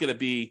not going to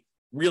be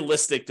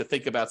realistic to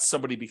think about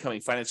somebody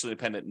becoming financially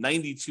independent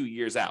 92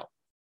 years out.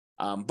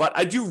 But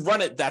I do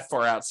run it that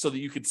far out so that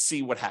you can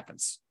see what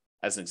happens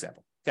as an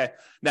example. Okay.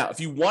 Now, if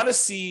you want to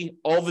see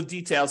all the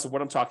details of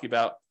what I'm talking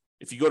about,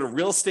 if you go to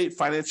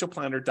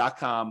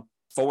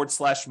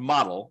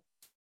realestatefinancialplanner.com/model,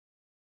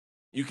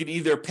 you can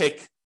either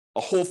pick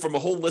from a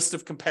whole list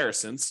of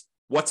comparisons,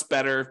 what's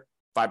better,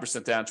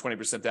 5% down,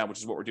 20% down, which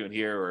is what we're doing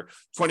here, or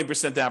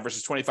 20% down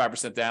versus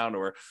 25% down,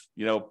 or,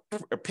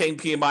 paying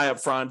PMI up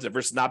front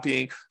versus not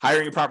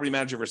hiring a property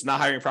manager versus not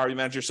hiring a property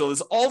manager. So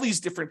there's all these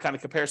different kind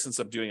of comparisons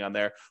I'm doing on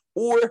there,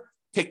 or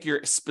pick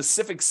your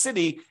specific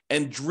city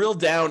and drill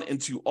down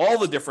into all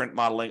the different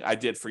modeling I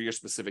did for your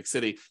specific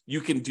city. You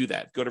can do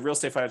that. Go to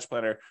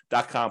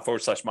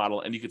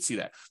realestatefinancialplanner.com/model and you can see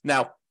that.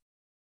 Now,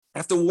 I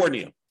have to warn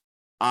you,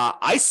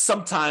 I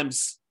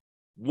sometimes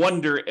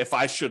wonder if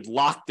I should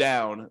lock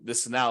down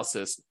this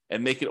analysis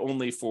and make it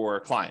only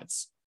for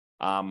clients.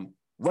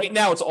 Right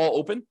now, it's all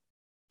open,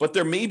 but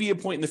there may be a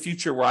point in the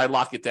future where I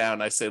lock it down.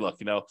 And I say,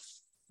 look,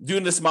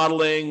 doing this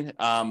modeling,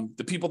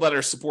 the people that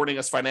are supporting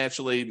us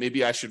financially,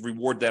 maybe I should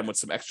reward them with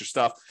some extra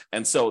stuff.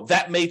 And so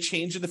that may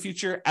change in the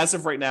future. As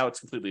of right now, it's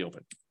completely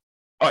open.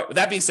 All right, with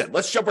that being said,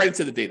 let's jump right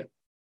into the data.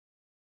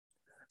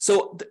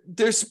 So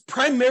there's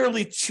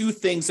primarily two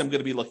things I'm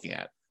going to be looking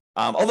at.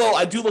 Although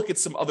I do look at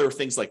some other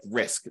things like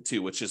risk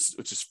too, which is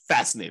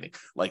fascinating.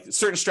 Like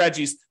certain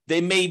strategies,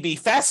 they may be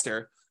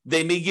faster,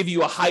 they may give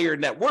you a higher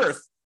net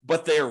worth,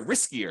 but they're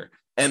riskier,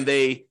 and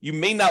you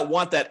may not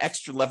want that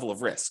extra level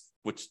of risk,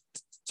 which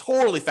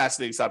totally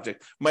fascinating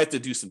subject. Might have to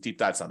do some deep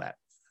dives on that.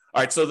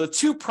 All right, so the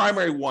two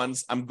primary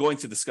ones I'm going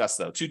to discuss,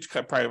 though, two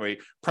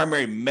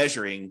primary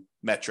measuring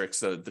metrics,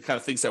 the kind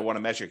of things I want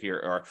to measure here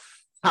are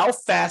how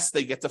fast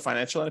they get to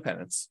financial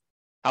independence,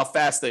 how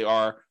fast they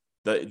are,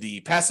 the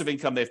passive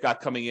income they've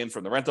got coming in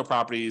from the rental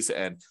properties,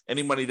 and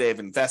any money they've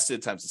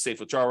invested times the safe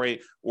withdrawal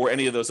rate, or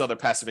any of those other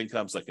passive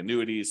incomes like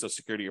annuities, Social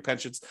Security, or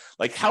pensions.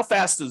 Like how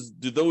fast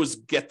do those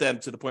get them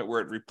to the point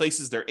where it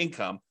replaces their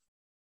income?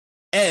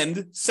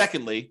 And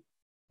secondly,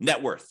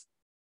 net worth.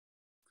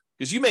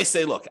 Because you may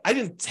say, look, I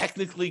didn't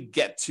technically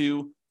get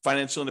to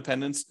financial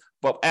independence,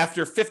 but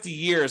after 50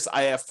 years,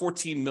 I have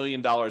 $14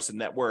 million in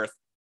net worth.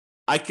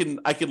 I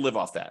can live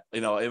off that.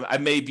 I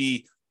may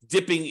be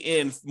dipping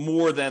in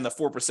more than the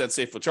 4%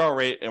 safe withdrawal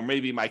rate, or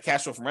maybe my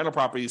cash flow from rental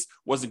properties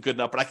wasn't good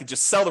enough, but I could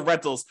just sell the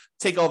rentals,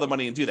 take all the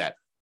money and do that,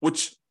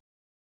 which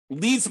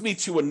leads me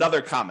to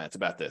another comment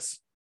about this.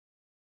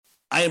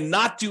 I am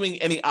not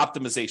doing any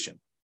optimization.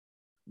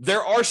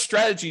 There are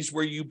strategies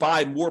where you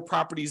buy more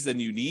properties than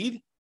you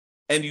need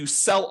and you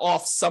sell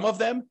off some of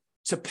them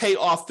to pay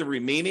off the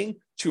remaining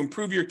to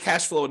improve your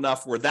cash flow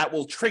enough where that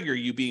will trigger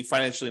you being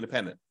financially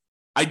independent.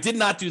 I did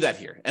not do that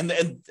here. And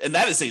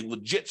that is a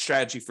legit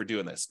strategy for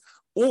doing this.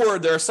 Or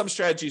there are some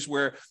strategies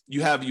where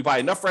you buy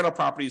enough rental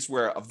properties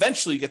where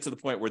eventually you get to the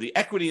point where the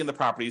equity in the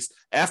properties,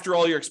 after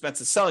all your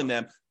expenses selling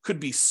them,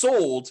 could be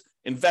sold,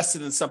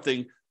 invested in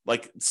something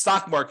like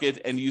stock market,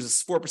 and use a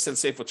 4%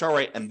 safe withdrawal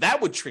rate, and that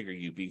would trigger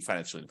you being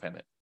financially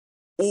independent.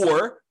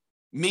 Or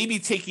maybe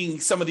taking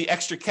some of the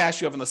extra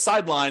cash you have on the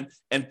sideline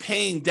and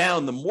paying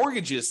down the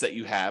mortgages that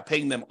you have,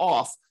 paying them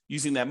off,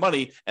 using that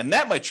money, and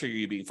that might trigger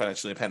you being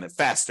financially independent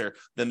faster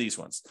than these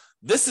ones.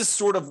 This is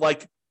sort of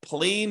like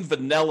plain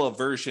vanilla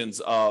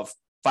versions of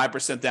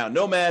 5% down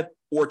nomad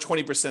or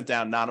 20%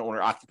 down non-owner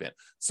occupant.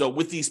 So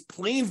with these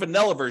plain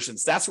vanilla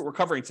versions, that's what we're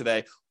covering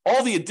today.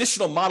 All the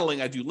additional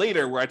modeling I do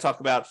later, where I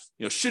talk about,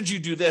 should you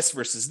do this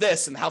versus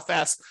this, and how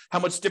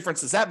much difference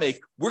does that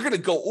make? We're going to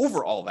go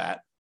over all that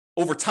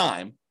over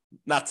time,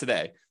 not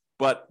today,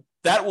 but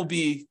that will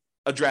be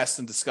address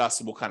and discuss,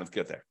 and we'll kind of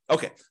get there.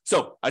 Okay,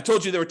 so I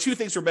told you there were two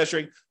things we're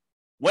measuring: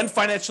 when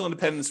financial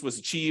independence was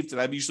achieved,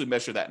 and I usually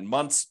measure that in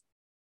months,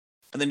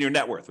 and then your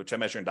net worth, which I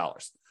measure in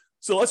dollars.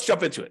 So let's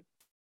jump into it.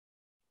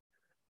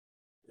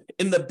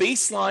 In the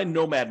baseline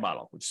nomad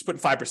model, which is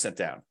putting 5%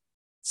 down,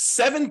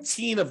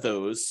 17 of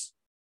those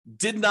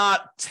did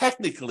not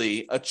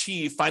technically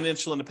achieve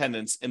financial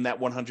independence in that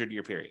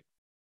 100-year period.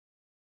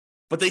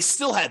 But they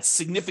still had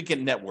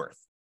significant net worth.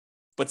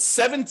 But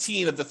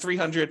 17 of the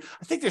 300,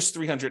 I think there's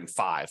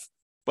 305,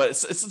 but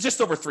it's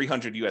just over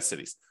 300 U.S.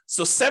 cities.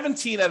 So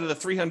 17 out of the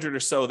 300 or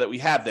so that we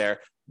have there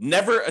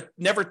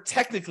never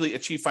technically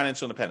achieved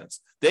financial independence.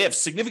 They have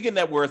significant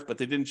net worth, but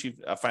they didn't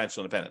achieve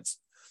financial independence.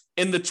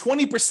 In the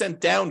 20%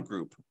 down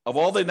group, of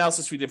all the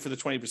analysis we did for the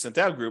 20%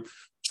 down group,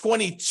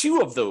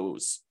 22 of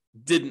those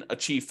didn't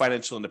achieve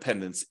financial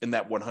independence in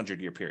that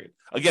 100-year period.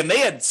 Again, they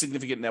had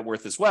significant net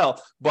worth as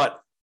well,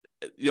 but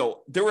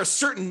there were a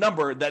certain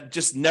number that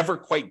just never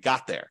quite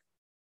got there.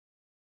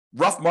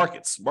 Rough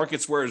markets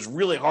where it's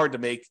really hard to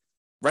make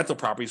rental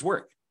properties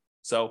work.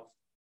 So,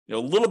 a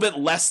little bit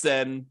less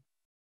than,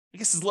 I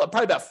guess it's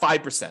probably about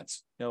 5%,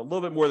 a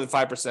little bit more than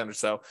 5% or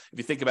so. If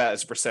you think about it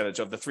as a percentage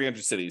of the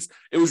 300 cities,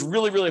 it was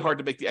really, really hard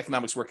to make the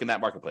economics work in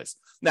that marketplace.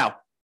 Now,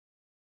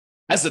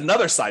 as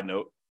another side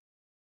note,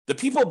 the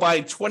people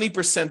buying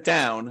 20%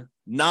 down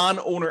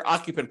non-owner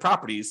occupant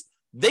properties,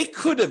 they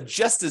could have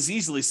just as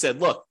easily said,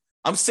 look,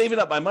 I'm saving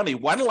up my money.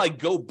 Why don't I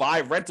go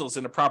buy rentals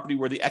in a property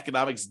where the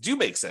economics do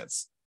make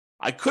sense?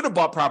 I could have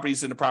bought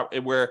properties in a property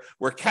where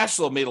cash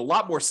flow made a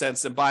lot more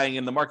sense than buying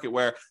in the market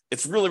where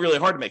it's really, really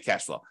hard to make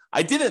cash flow.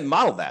 I didn't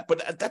model that,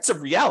 but that's a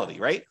reality,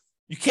 right?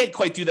 You can't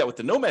quite do that with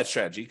the nomad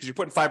strategy because you're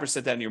putting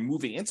 5% down and you're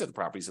moving into the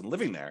properties and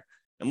living there.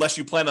 Unless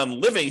you plan on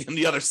living in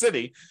the other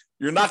city,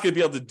 you're not going to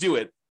be able to do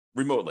it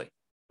remotely,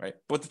 right?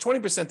 But the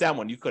 20% down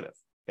one, you could have,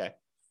 okay?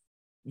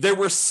 There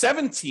were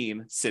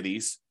 17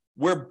 cities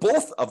where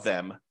both of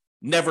them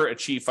never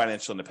achieved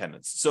financial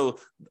independence. So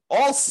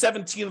all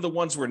 17 of the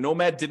ones where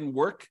nomad didn't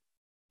work,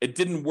 it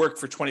didn't work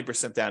for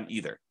 20% down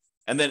either.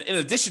 And then in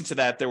addition to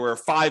that, there were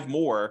 5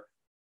 more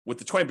with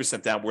the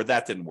 20% down where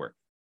that didn't work.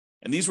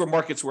 And these were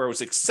markets where it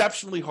was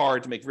exceptionally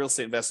hard to make real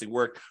estate investing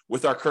work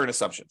with our current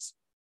assumptions.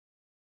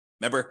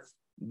 Remember,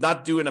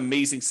 not doing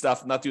amazing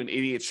stuff, not doing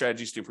 88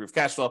 strategies to improve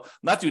cash flow,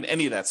 not doing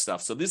any of that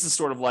stuff. So this is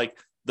sort of like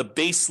the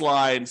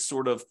baseline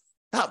sort of,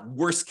 not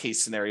worst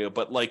case scenario,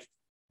 but like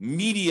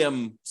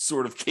medium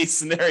sort of case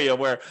scenario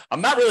where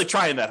I'm not really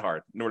trying that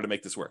hard in order to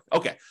make this work.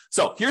 Okay,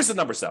 so here's the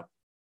numbers though.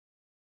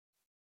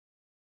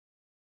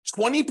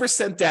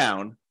 20%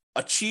 down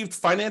achieved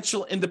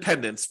financial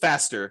independence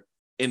faster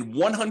in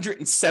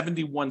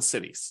 171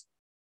 cities.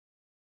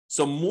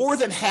 So more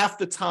than half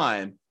the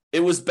time, it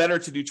was better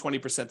to do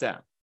 20% down.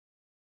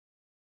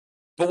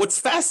 But what's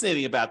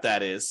fascinating about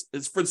that is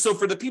for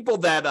the people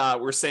that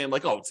were saying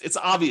like, oh, it's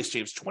obvious,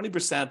 James,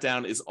 20%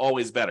 down is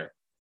always better.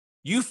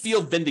 You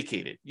feel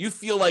vindicated. You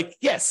feel like,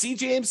 yeah, see,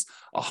 James,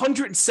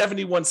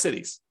 171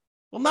 cities.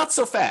 Well, not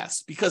so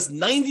fast because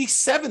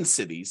 97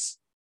 cities,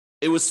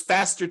 it was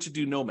faster to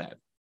do nomad.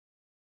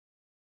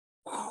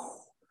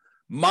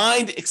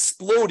 Mind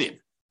exploded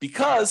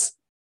because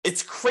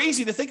it's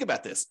crazy to think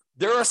about this.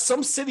 There are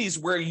some cities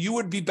where you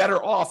would be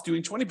better off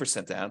doing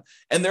 20% down,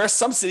 and there are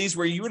some cities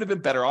where you would have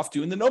been better off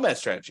doing the nomad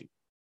strategy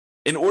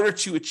in order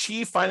to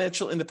achieve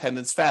financial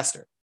independence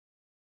faster.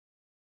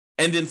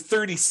 And in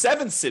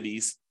 37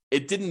 cities,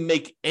 it didn't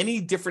make any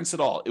difference at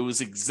all. It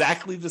was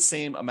exactly the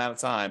same amount of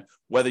time,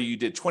 whether you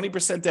did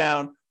 20%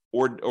 down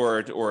or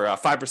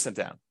 5%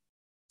 down.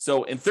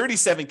 So in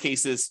 37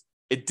 cases,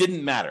 it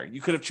didn't matter.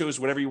 You could have chose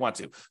whatever you want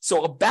to.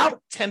 So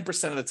about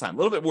 10% of the time, a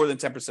little bit more than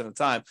 10% of the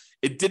time,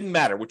 it didn't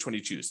matter which one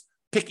you choose.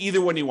 Pick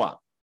either one you want.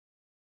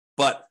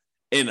 But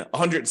in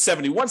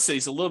 171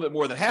 cities, a little bit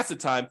more than half the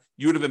time,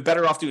 you would have been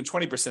better off doing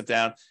 20%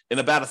 down. In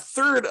about a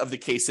third of the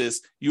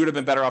cases, you would have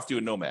been better off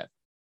doing nomad.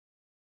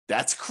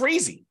 That's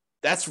crazy.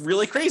 That's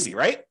really crazy,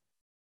 right?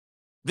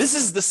 This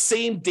is the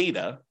same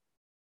data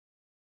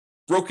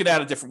broken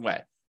out a different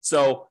way.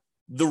 So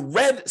the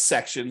red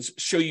sections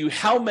show you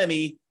how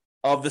many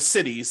of the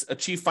cities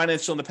achieve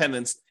financial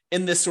independence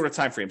in this sort of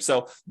time frame.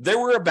 So there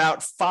were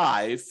about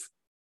 5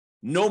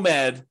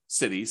 nomad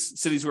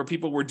cities where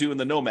people were doing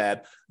the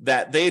nomad,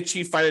 that they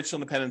achieved financial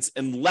independence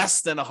in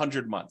less than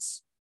 100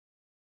 months.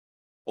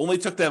 Only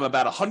took them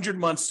about 100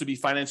 months to be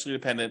financially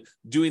independent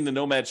doing the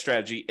nomad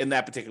strategy in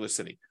that particular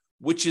city,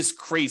 which is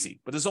crazy.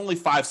 But there's only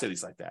 5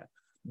 cities like that.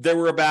 There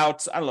were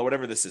about, I don't know,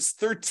 whatever this is,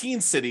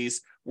 13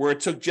 cities where it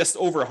took just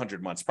over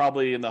 100 months,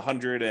 probably in the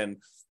 100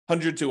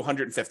 to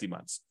 150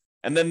 months.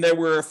 And then there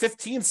were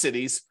 15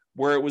 cities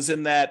where it was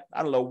in that,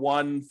 I don't know,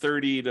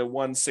 130 to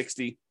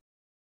 160,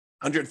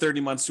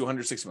 130 months to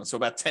 160 months. So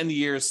about 10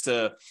 years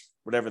to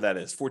whatever that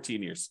is,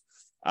 14 years,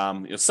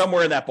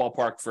 somewhere in that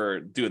ballpark for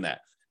doing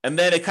that. And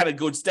then it kind of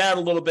goes down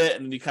a little bit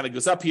and then it kind of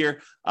goes up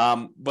here.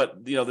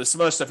 But there's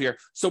some other stuff here.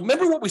 So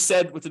remember what we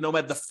said with the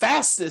nomad, the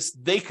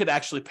fastest they could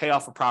actually pay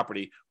off a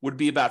property would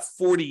be about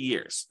 40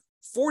 years.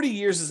 40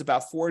 years is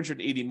about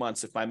 480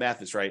 months, if my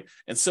math is right.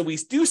 And so we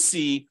do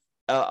see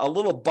a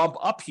little bump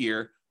up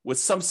here with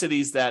some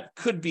cities that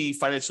could be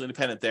financially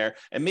independent there.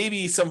 And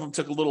maybe some of them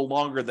took a little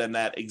longer than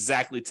that,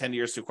 exactly 10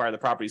 years to acquire the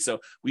property. So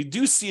we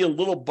do see a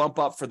little bump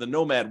up for the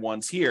nomad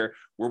ones here,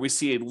 where we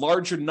see a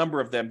larger number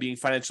of them being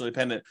financially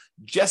independent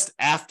just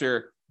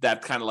after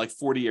that kind of like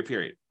 40-year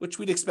period, which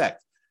we'd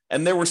expect.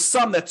 And there were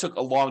some that took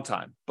a long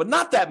time, but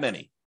not that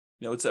many.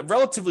 It's a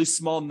relatively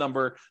small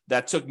number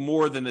that took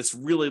more than this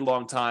really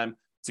long time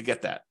to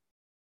get that.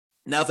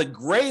 Now, the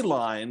gray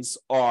lines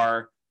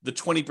are the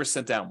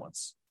 20% down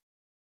ones.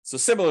 So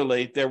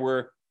similarly, there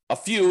were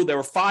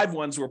 5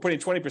 ones who were putting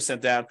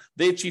 20% down.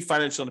 They achieved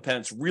financial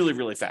independence really,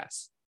 really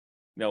fast.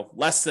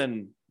 Less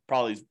than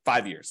probably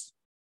 5 years.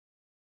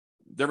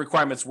 Their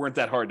requirements weren't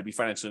that hard to be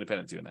financially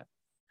independent doing that.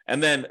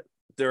 And then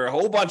there are a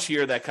whole bunch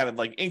here that kind of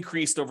like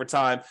increased over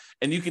time,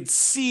 and you can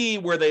see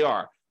where they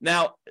are.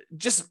 Now,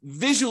 just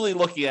visually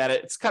looking at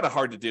it, it's kind of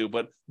hard to do,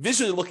 but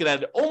visually looking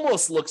at it, it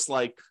almost looks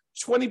like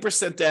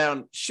 20%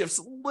 down shifts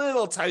a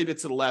little tiny bit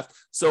to the left.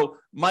 So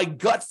my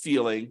gut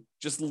feeling,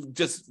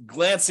 just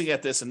glancing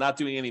at this and not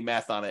doing any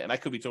math on it, and I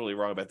could be totally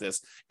wrong about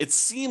this, it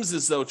seems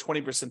as though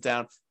 20%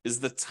 down is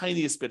the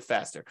tiniest bit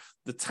faster,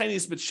 the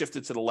tiniest bit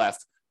shifted to the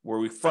left, where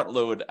we front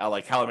load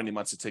like how many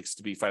months it takes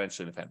to be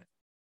financially independent.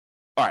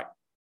 All right.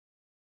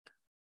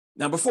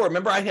 Now, before,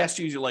 remember I asked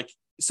you, you're like,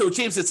 so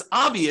James, it's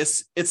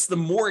obvious it's the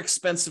more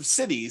expensive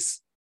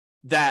cities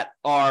that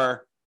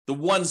are the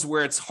ones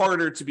where it's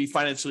harder to be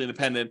financially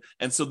independent.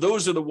 And so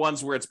those are the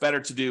ones where it's better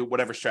to do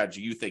whatever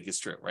strategy you think is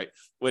true, right?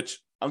 Which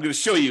I'm going to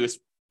show you is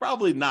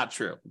probably not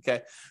true,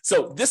 okay?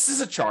 So this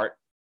is a chart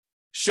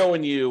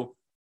showing you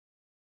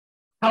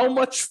how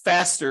much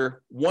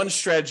faster one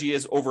strategy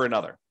is over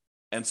another.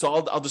 And so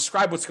I'll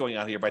describe what's going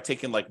on here by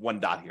taking like one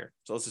dot here.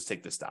 So let's just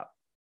take this dot.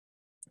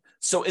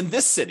 So in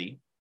this city,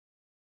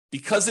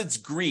 because it's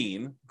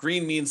green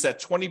means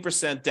that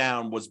 20%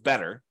 down was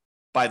better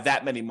by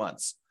that many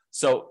months.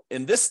 So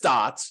in this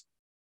dot,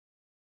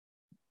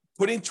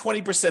 putting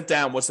 20%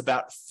 down was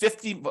about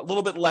a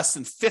little bit less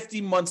than 50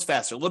 months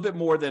faster, a little bit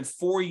more than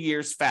 4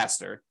 years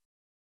faster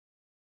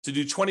to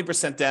do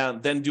 20%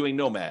 down than doing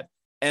nomad.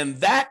 And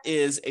that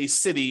is a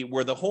city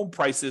where the home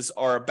prices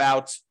are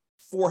about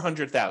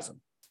 $400,000,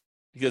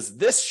 because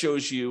this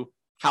shows you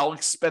how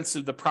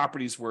expensive the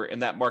properties were in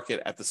that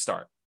market at the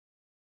start.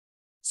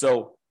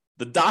 So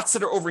the dots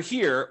that are over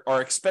here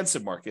are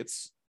expensive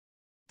markets.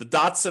 The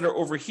dots that are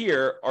over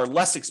here are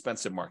less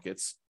expensive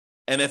markets.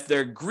 And if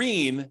they're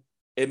green,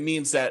 it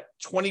means that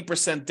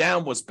 20%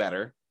 down was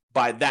better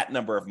by that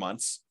number of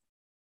months.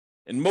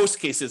 In most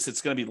cases,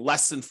 it's going to be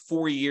less than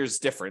 4 years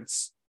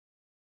difference.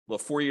 Well,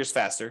 4 years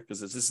faster,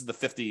 because this is the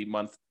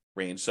 50-month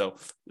range. So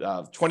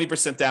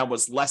 20% down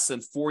was less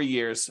than 4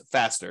 years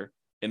faster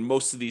in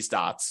most of these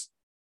dots.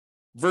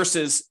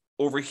 Versus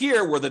over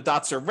here, where the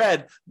dots are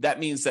red, that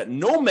means that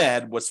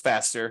nomad was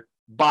faster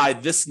by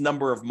this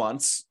number of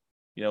months.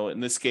 In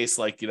this case,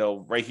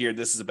 right here,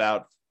 this is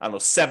about,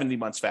 70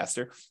 months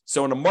faster.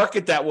 So in a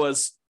market that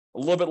was a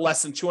little bit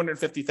less than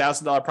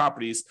 $250,000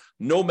 properties,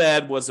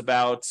 nomad was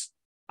about,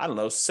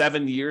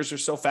 7 years or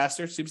so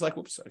faster. Seems like,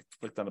 whoops, I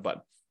clicked on the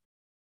button.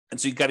 And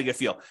so you got to get a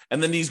feel.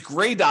 And then these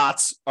gray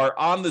dots are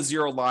on the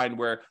zero line,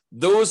 where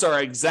those are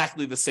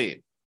exactly the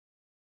same.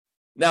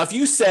 Now, if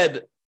you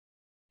said,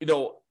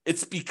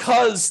 it's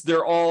because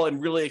they're all in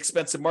really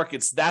expensive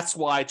markets, that's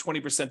why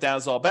 20% down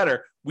is all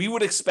better, we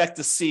would expect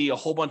to see a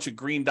whole bunch of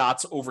green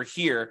dots over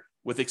here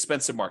with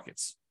expensive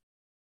markets.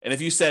 And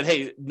if you said,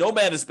 hey,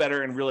 nomad is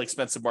better in really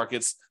expensive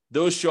markets,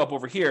 those show up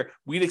over here,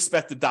 we'd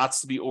expect the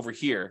dots to be over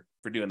here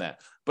for doing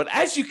that. But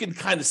as you can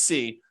kind of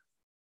see,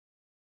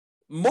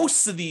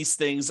 most of these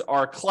things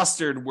are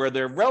clustered where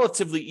they're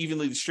relatively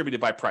evenly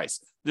distributed by price.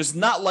 There's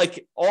not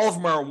like all of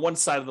them are on one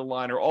side of the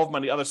line or all of them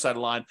on the other side of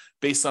the line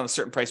based on a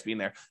certain price being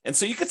there. And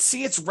so you could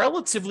see it's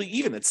relatively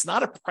even. It's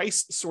not a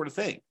price sort of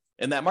thing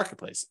in that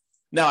marketplace.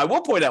 Now, I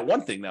will point out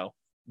one thing, though.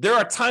 There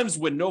are times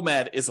when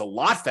nomad is a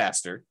lot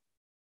faster,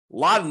 a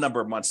lot of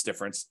number of months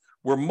difference,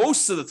 where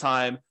most of the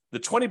time the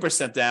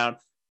 20% down,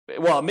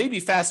 well, it may be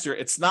faster.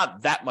 It's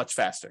not that much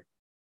faster,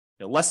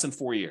 less than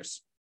 4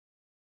 years.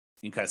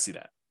 You can kind of see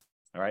that.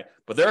 All right.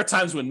 But there are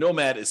times when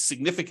nomad is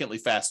significantly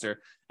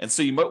faster. And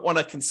so you might want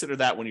to consider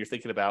that when you're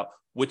thinking about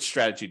which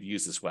strategy to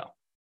use as well.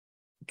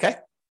 Okay.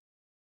 All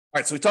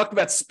right. So we talked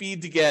about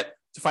speed to get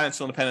to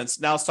financial independence.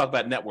 Now let's talk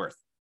about net worth.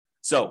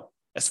 So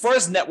as far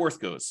as net worth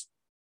goes,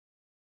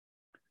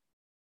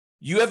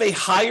 you have a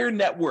higher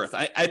net worth.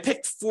 I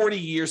picked 40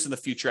 years in the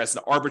future as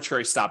an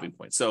arbitrary stopping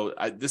point. So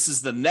this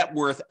is the net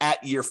worth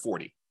at year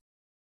 40.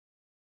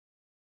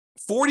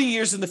 40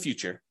 years in the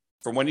future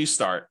from when you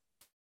start,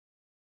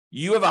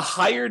 you have a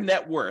higher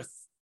net worth,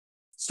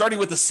 starting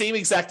with the same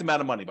exact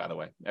amount of money, by the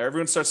way.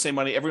 Everyone starts the same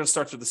money. Everyone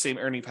starts with the same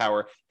earning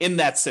power in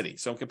that city.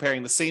 So I'm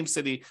comparing the same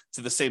city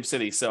to the same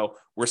city. So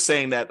we're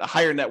saying that a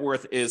higher net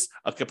worth is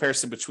a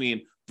comparison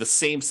between the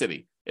same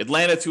city,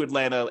 Atlanta to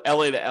Atlanta,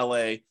 LA to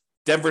LA,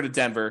 Denver to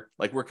Denver.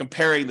 Like, we're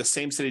comparing the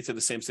same city to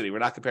the same city. We're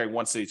not comparing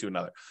one city to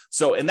another.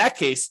 So in that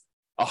case,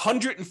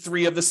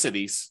 103 of the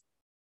cities,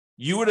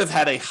 you would have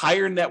had a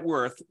higher net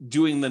worth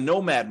doing the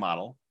nomad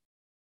model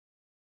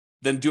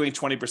than doing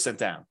 20%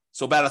 down.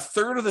 So about a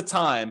third of the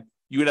time,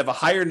 you would have a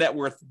higher net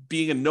worth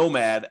being a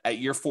nomad at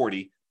year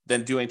 40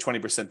 than doing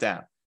 20%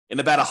 down. In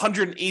about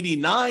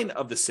 189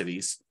 of the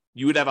cities,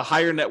 you would have a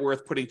higher net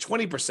worth putting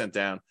 20%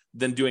 down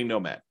than doing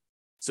nomad.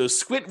 So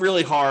squint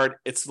really hard.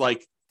 It's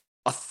like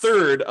a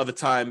third of the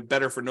time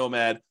better for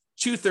nomad,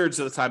 2/3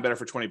 of the time better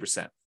for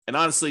 20%. And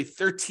honestly,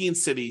 13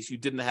 cities, you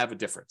didn't have a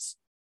difference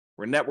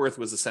where net worth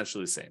was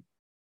essentially the same.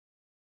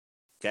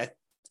 Okay.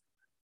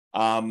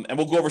 And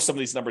we'll go over some of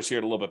these numbers here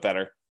a little bit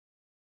better.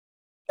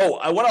 Oh,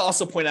 I want to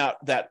also point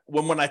out that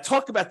when I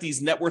talk about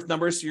these net worth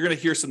numbers, you're going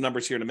to hear some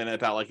numbers here in a minute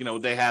about like,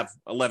 they have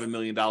 $11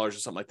 million or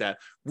something like that.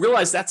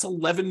 Realize that's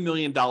 $11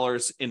 million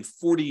in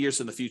 40 years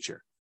in the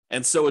future.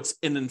 And so it's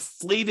an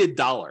inflated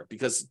dollar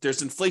because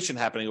there's inflation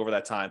happening over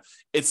that time.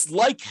 It's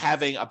like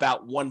having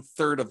about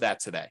 1/3 of that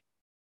today.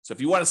 So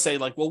if you want to say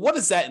like, well, what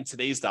is that in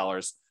today's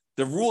dollars?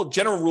 The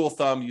general rule of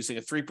thumb using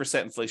a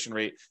 3% inflation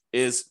rate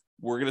is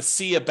we're going to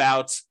see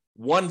about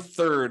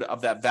 1/3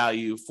 of that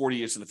value 40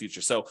 years in the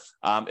future. So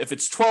if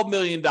it's $12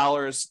 million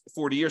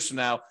 40 years from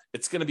now,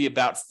 it's going to be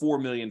about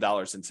 $4 million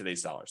in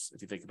today's dollars,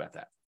 if you think about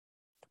that.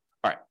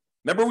 All right.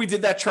 Remember we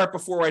did that chart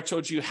before where I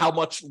told you how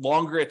much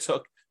longer it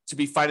took to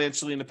be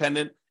financially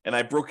independent? And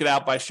I broke it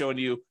out by showing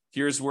you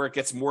here's where it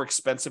gets more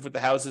expensive with the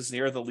houses, and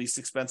here are the least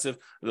expensive,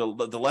 the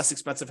less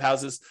expensive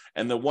houses.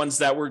 And the ones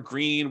that were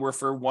green were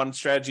for one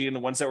strategy, and the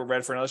ones that were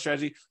red for another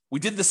strategy. We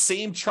did the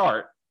same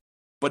chart,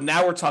 but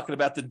now we're talking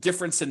about the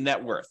difference in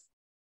net worth.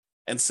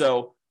 And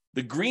so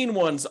the green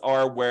ones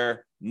are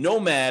where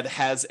nomad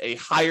has a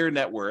higher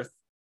net worth,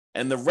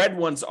 and the red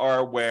ones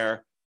are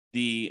where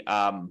the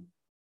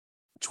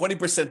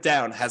 20%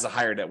 down has a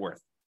higher net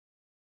worth.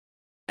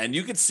 And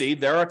you can see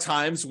there are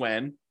times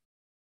when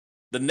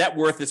the net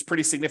worth is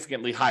pretty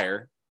significantly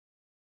higher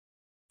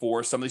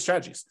for some of these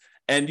strategies.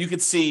 And you can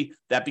see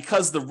that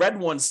because the red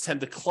ones tend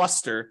to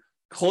cluster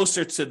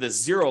closer to the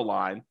zero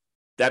line,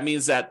 that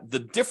means that the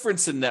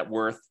difference in net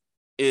worth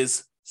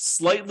is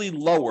slightly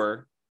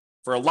lower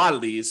for a lot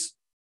of these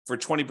for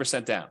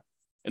 20% down.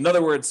 In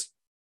other words,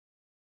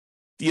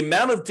 the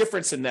amount of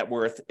difference in net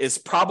worth is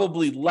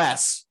probably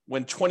less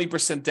when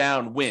 20%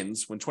 down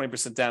wins, when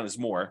 20% down is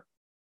more.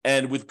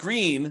 And with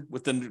green,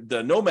 with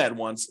the nomad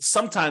ones,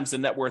 sometimes the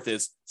net worth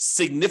is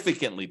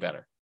significantly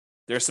better.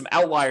 There are some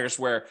outliers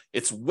where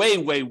it's way,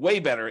 way, way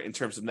better in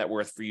terms of net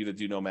worth for you to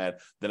do nomad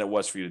than it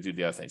was for you to do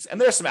the other things. And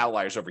there are some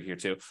outliers over here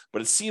too,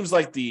 but it seems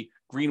like the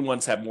green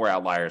ones have more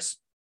outliers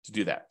to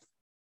do that.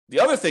 The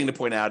other thing to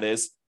point out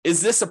is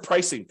this a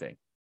pricing thing?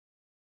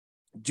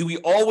 Do we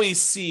always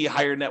see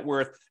higher net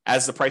worth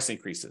as the price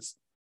increases?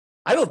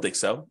 I don't think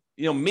so.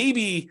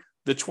 Maybe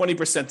the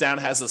 20% down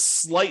has a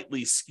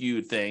slightly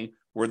skewed thing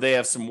where they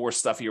have some more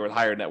stuff here with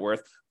higher net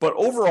worth. But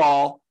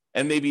overall,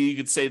 and maybe you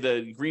could say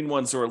the green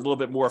ones are a little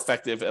bit more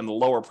effective in the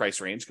lower price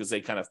range because they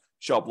kind of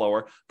show up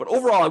lower. But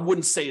overall, I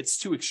wouldn't say it's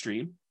too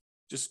extreme.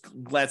 Just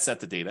glance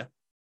at the data.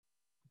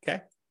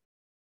 Okay.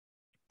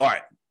 All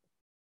right.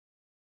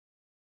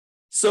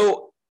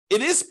 So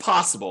it is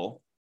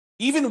possible,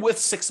 even with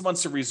 6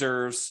 months of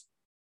reserves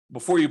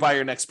before you buy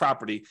your next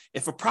property,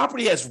 if a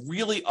property has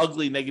really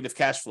ugly negative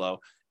cash flow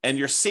and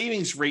your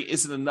savings rate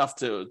isn't enough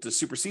to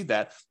supersede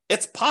that,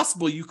 it's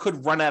possible you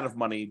could run out of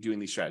money doing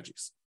these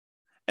strategies.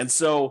 And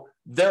so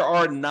there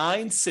are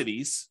 9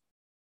 cities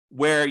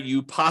where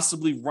you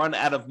possibly run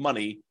out of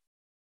money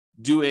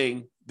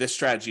doing this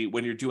strategy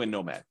when you're doing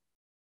nomad.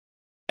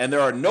 And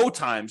there are no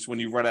times when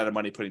you run out of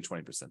money putting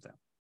 20% down.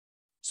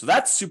 So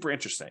that's super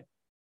interesting.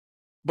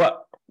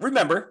 But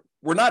remember,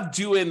 we're not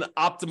doing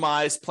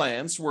optimized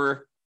plans.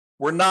 We're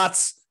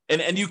not,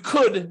 and you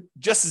could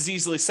just as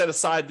easily set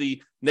aside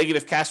the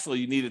negative cash flow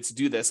you needed to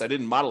do this. I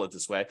didn't model it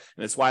this way,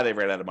 and it's why they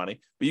ran out of money.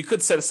 But you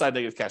could set aside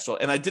negative cash flow,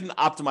 and I didn't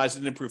optimize it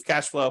and improve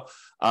cash flow.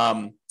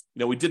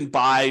 We didn't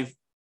buy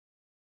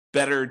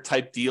better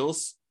type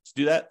deals to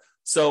do that.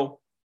 So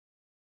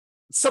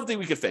it's something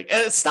we could fake,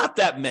 and it's not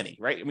that many,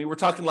 right? I mean, we're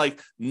talking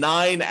like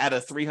 9 out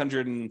of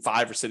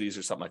 305 cities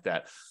or something like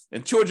that,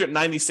 and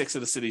 296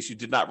 of the cities you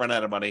did not run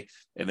out of money,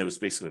 and it was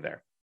basically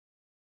there.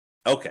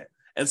 Okay,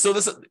 and so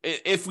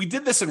if we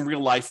did this in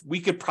real life,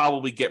 we could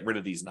probably get rid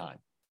of these 9.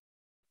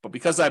 But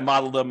because I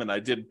modeled them and I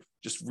did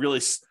just really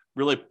fixed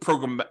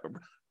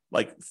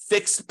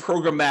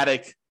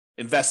programmatic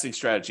investing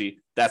strategy,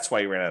 that's why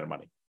you ran out of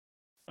money.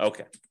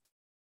 Okay.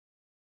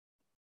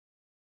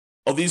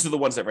 Oh, these are the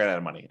ones that ran out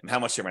of money and how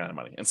much they ran out of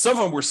money. And some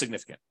of them were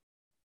significant,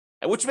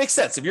 which makes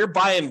sense. If you're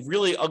buying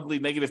really ugly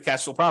negative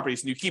cash flow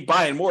properties and you keep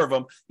buying more of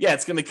them, yeah,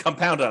 it's going to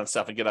compound on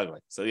itself and get ugly.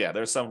 So yeah,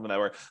 there's some of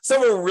them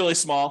some of them were really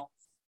small.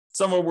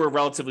 Some of them were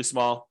relatively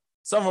small.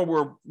 Some of them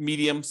were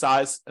medium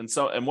size. And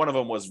one of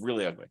them was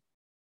really ugly.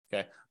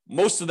 Okay.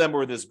 Most of them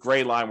were this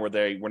gray line where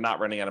they were not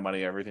running out of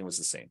money. Everything was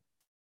the same.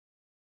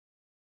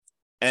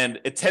 And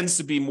it tends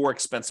to be more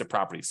expensive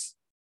properties,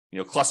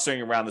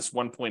 clustering around this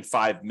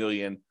 1.5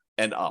 million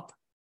and up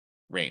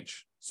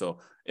range. So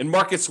in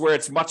markets where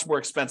it's much more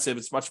expensive,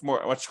 it's much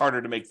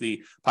harder to make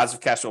the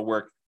positive cash flow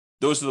work.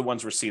 Those are the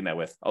ones we're seeing that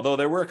with. Although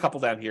there were a couple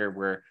down here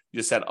where you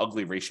just had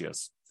ugly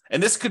ratios.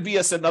 And this could be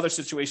another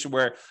situation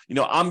where,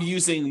 I'm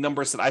using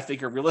numbers that I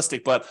think are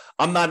realistic, but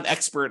I'm not an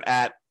expert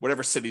at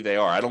whatever city they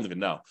are. I don't even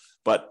know.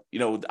 But,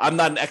 I'm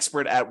not an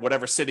expert at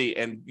whatever city.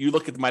 And you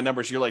look at my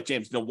numbers, you're like,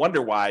 James, no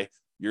wonder why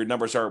your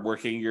numbers aren't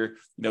working. Your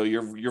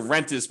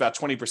rent is about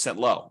 20%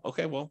 low.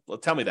 Okay, well,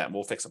 tell me that and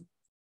we'll fix them.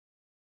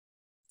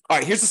 All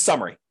right, here's the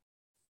summary.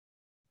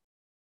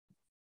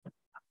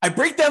 I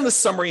break down the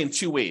summary in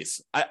two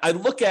ways. I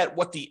look at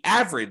what the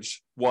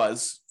average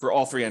was for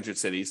all 300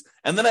 cities,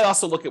 and then I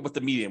also look at what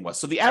the median was.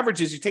 So the average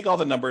is you take all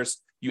the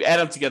numbers, you add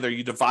them together,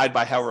 you divide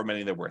by however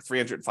many there were,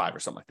 305 or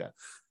something like that.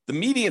 The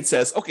median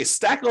says, okay,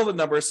 stack all the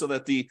numbers so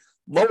that the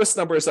lowest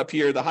number is up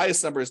here, the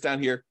highest number is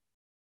down here,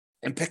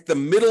 and pick the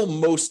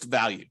middlemost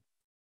value.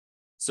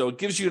 So it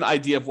gives you an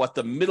idea of what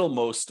the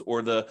middlemost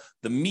or the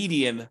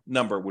median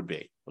number would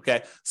be.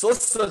 Okay, so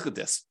let's look at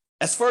this.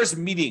 As far as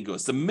median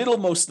goes, the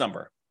middlemost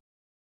number,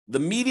 the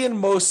median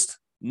most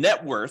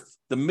net worth,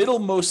 the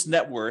middlemost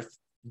net worth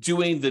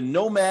doing the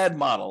Nomad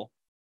model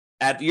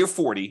at year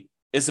 40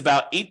 is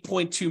about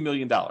 $8.2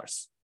 million.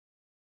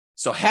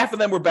 So half of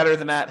them were better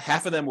than that,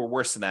 half of them were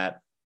worse than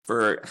that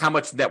for how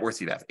much net worth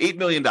you'd have. $8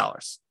 million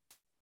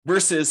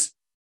versus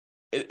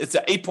it's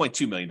at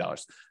 $8.2 million.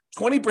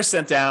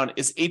 20% down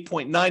is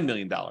 $8.9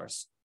 million.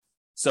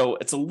 So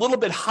it's a little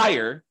bit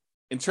higher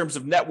in terms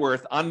of net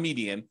worth on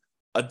median,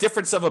 a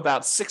difference of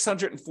about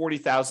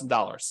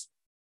 $640,000.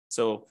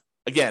 So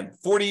again,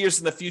 40 years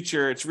in the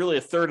future, it's really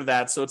a third of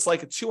that. So it's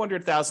like a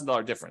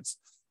 $200,000 difference,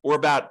 or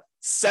about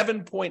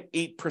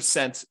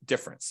 7.8%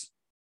 difference.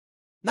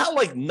 Not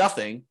like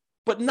nothing,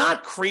 but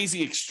not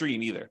crazy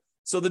extreme either.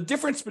 So the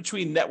difference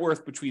between net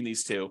worth between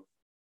these two,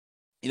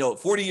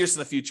 40 years in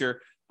the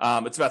future,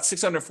 it's about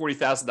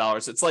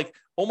 $640,000. It's like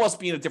almost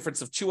being a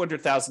difference of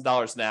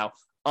 $200,000 now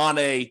on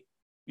a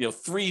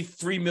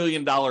 $3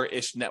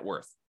 million-ish net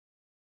worth.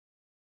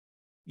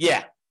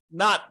 Yeah,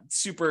 not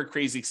super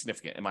crazy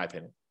significant in my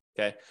opinion.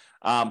 Okay,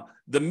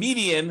 the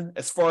median,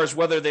 as far as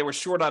whether they were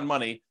short on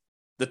money,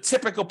 the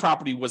typical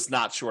property was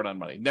not short on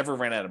money, never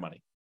ran out of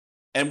money,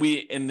 and we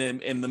in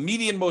the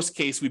median most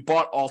case we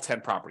bought all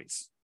 10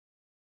 properties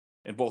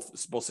in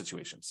both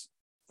situations.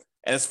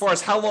 And as far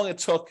as how long it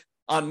took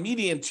on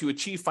median to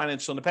achieve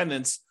financial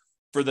independence,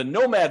 for the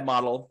Nomad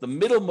model, the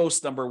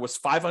middlemost number was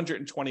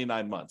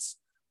 529 months,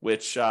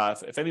 which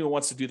if anyone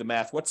wants to do the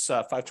math, what's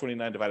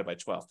 529 divided by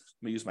 12?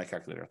 Let me use my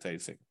calculator. I'll tell you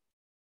in a second.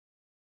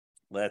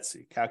 Let's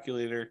see,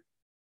 calculator,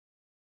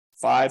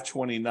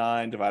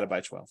 529 divided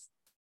by 12.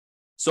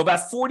 So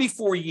about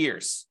 44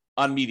 years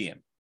on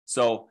median.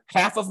 So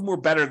half of them were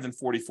better than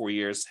 44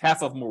 years,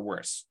 half of them were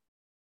worse.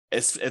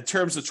 In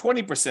terms of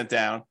 20%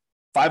 down,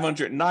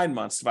 509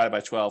 months divided by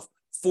 12,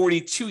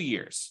 42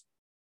 years,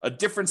 a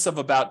difference of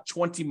about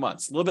 20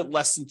 months, a little bit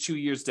less than 2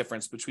 years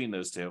difference between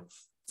those two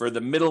for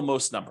the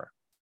middlemost number.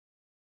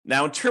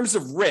 Now, in terms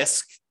of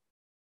risk,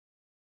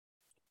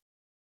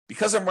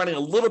 because I'm running a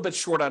little bit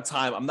short on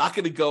time, I'm not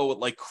going to go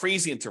like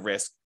crazy into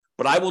risk,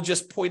 but I will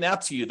just point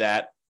out to you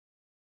that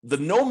the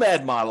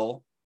Nomad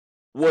model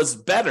was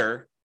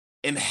better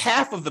in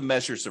half of the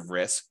measures of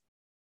risk,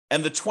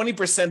 and the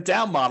 20%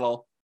 down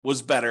model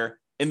was better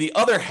in the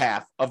other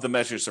half of the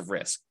measures of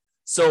risk.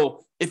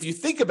 So if you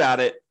think about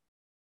it,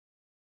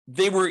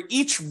 they were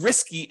each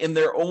risky in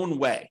their own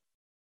way.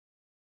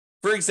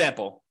 For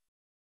example,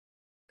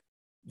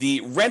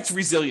 the rent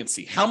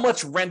resiliency, how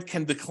much rent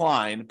can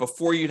decline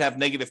before you'd have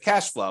negative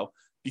cash flow?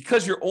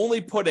 Because you're only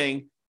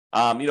putting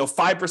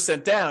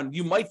 5% down,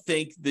 you might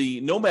think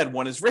the Nomad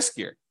one is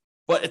riskier.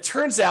 But it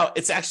turns out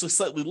it's actually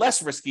slightly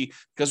less risky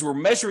because we're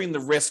measuring the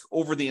risk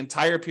over the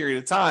entire period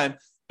of time.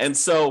 And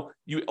so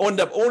you end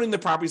up owning the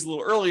properties a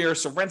little earlier,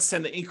 so rents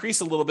tend to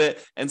increase a little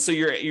bit. And so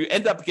you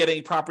end up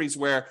getting properties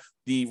where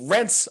the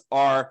rents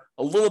are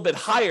a little bit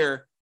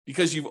higher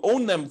because you've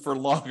owned them for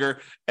longer.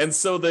 And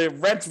so the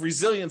rent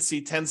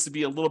resiliency tends to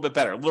be a little bit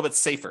better, a little bit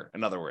safer,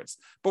 in other words.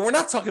 But we're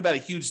not talking about a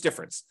huge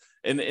difference.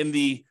 In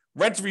the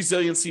rent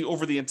resiliency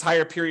over the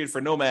entire period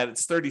for Nomad,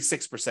 it's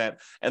 36%.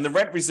 And the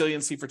rent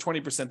resiliency for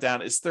 20%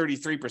 down is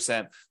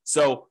 33%.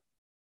 So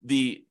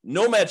the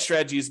Nomad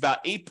strategy is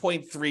about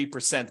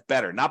 8.3%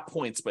 better, not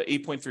points, but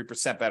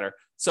 8.3% better.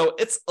 So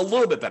it's a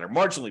little bit better,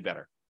 marginally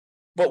better.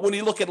 But when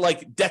you look at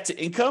like debt to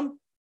income,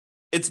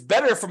 it's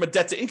better from a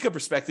debt to income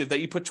perspective that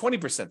you put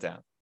 20% down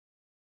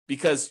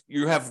because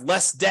you have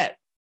less debt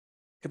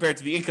compared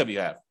to the income you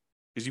have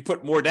because you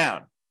put more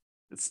down.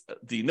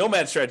 The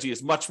Nomad strategy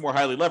is much more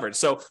highly leveraged.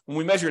 So when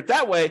we measure it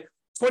that way,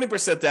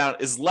 20% down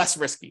is less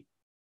risky.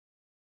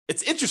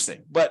 It's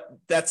interesting, but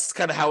that's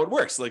kind of how it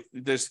works. Like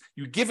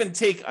you give and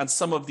take on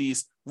some of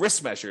these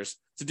risk measures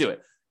to do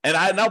it. And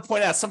I'll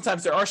point out,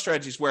 sometimes there are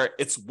strategies where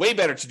it's way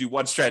better to do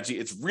one strategy.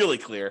 It's really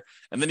clear.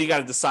 And then you got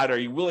to decide, are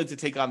you willing to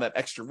take on that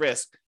extra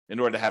risk in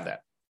order to have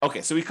that?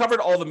 Okay, so we covered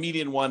all the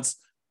median ones.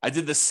 I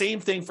did the same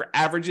thing for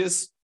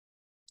averages.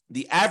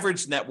 The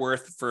average net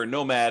worth for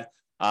Nomad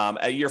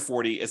at year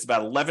 40 is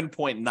about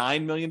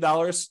 $11.9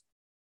 million.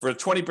 For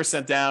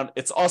 20% down,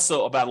 it's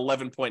also about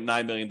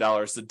 $11.9 million.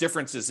 The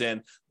difference is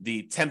in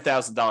the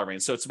 $10,000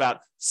 range. So it's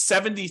about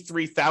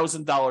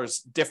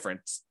 $73,000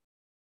 difference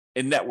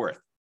in net worth.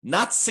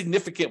 Not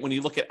significant when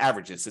you look at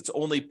averages. It's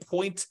only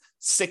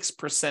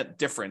 0.6%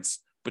 difference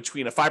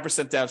between a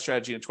 5% down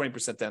strategy and a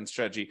 20% down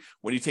strategy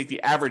when you take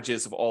the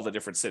averages of all the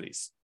different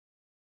cities.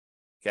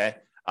 Okay.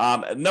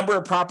 Number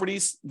of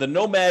properties, the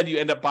Nomad, you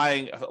end up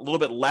buying a little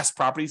bit less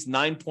properties,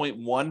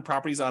 9.1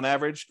 properties on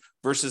average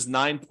versus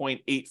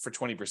 9.8 for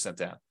 20%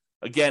 down.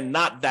 Again,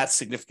 not that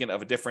significant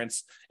of a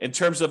difference. In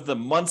terms of the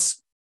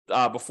months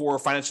before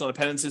financial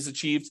independence is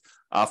achieved,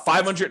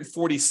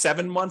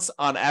 547 months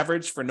on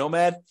average for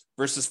Nomad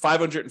versus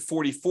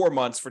 544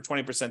 months for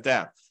 20%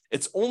 down.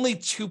 It's only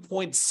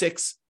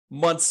 2.6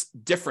 months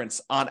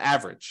difference on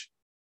average.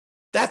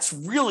 That's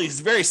really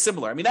very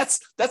similar. I mean,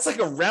 that's like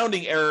a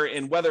rounding error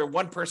in whether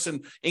one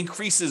person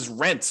increases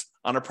rent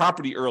on a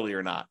property early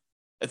or not.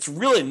 It's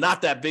really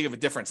not that big of a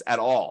difference at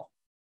all.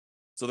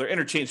 So they're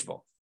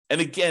interchangeable.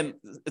 And again,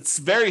 it's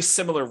very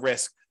similar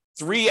risk.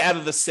 3 out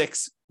of the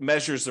 6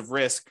 measures of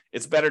risk,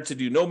 it's better to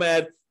do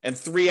Nomad, and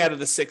 3 out of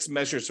the 6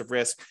 measures of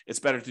risk, it's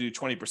better to do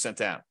 20%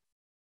 down.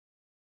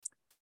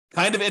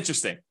 Kind of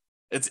interesting.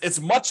 It's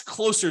much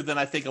closer than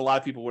I think a lot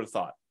of people would have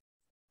thought.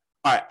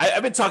 All right,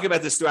 I've been talking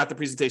about this throughout the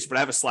presentation, but I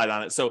have a slide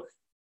on it. So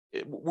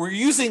we're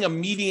using a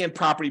median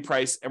property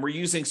price, and we're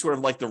using sort of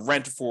like the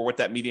rent for what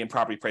that median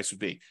property price would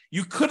be.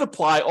 You could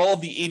apply all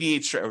of the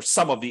 88, or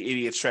some of the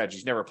 88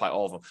 strategies, never apply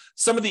all of them.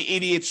 Some of the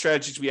 88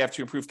 strategies we have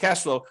to improve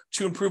cash flow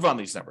to improve on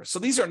these numbers. So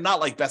these are not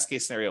like best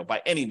case scenario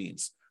by any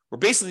means. We're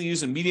basically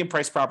using median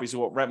price properties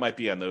and what rent might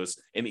be on those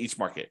in each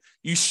market.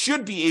 You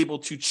should be able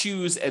to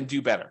choose and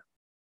do better.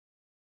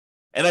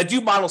 And I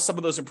do model some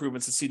of those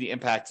improvements to see the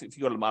impact. If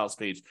you go to the models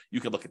page, you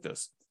can look at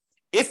those.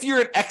 If you're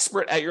an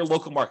expert at your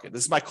local market,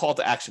 this is my call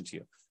to action to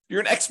you. If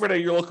you're an expert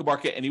at your local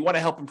market and you want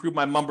to help improve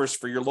my numbers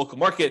for your local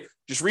market,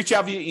 just reach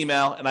out via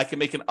email and I can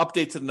make an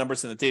update to the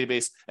numbers in the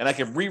database and I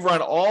can rerun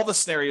all the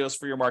scenarios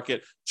for your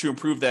market to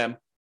improve them.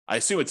 I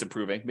assume it's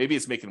improving. Maybe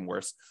it's making them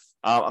worse.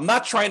 I'm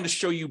not trying to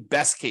show you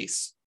best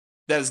case.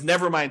 That is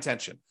never my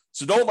intention.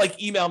 So don't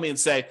like email me and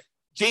say,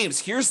 James,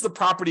 here's the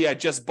property I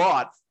just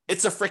bought.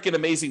 It's a freaking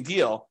amazing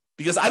deal.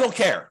 Because I don't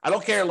care. I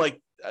don't care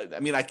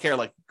I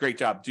care great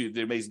job, dude,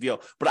 the amazing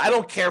deal. But I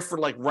don't care for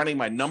running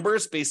my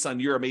numbers based on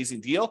your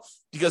amazing deal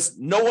because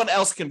no one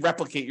else can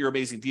replicate your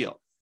amazing deal.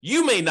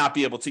 You may not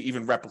be able to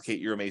even replicate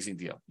your amazing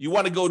deal. You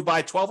want to go to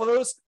buy 12 of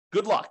those?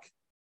 Good luck.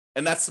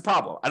 And that's the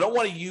problem. I don't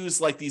want to use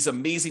these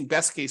amazing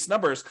best case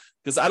numbers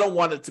because I don't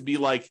want it to be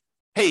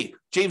hey,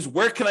 James,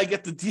 where can I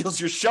get the deals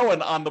you're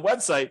showing on the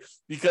website?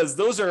 Because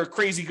those are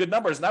crazy good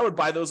numbers. And I would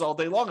buy those all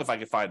day long if I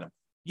could find them.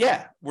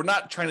 Yeah, we're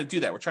not trying to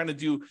do that. We're trying to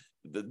do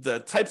the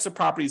types of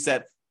properties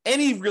that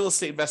any real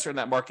estate investor in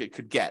that market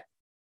could get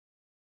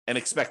and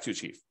expect to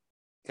achieve.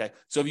 Okay,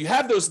 so if you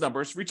have those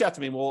numbers, reach out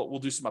to me and we'll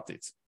do some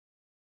updates.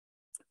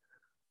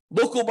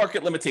 Local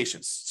market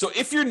limitations. So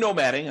if you're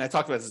nomading, and I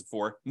talked about this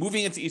before,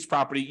 moving into each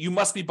property, you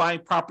must be buying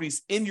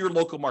properties in your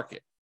local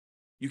market.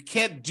 You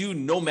can't do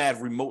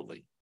nomad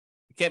remotely.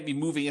 You can't be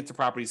moving into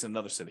properties in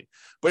another city.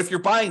 But if you're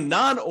buying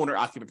non-owner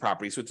occupant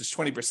properties, which is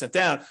 20%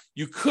 down,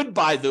 you could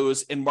buy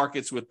those in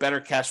markets with better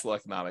cash flow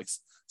economics.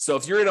 So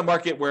if you're in a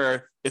market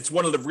where it's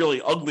one of the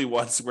really ugly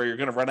ones where you're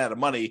going to run out of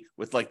money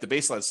with the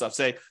baseline stuff,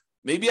 say,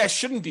 maybe I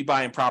shouldn't be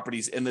buying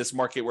properties in this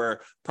market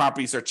where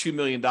properties are $2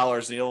 million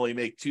and you only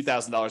make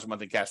 $2,000 a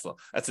month in cash flow.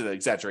 That's an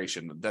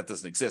exaggeration. That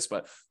doesn't exist,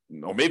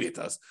 or maybe it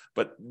does.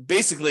 But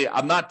basically,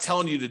 I'm not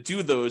telling you to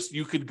do those.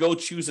 You could go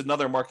choose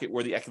another market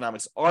where the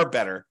economics are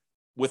better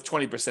with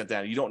 20%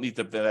 down. You don't need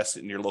to invest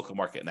in your local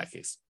market in that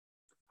case.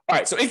 All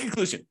right. So in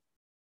conclusion,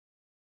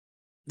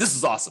 this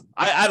is awesome.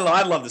 I don't know.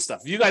 I love this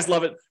stuff. If you guys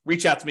love it,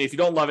 reach out to me. If you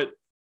don't love it,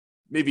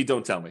 maybe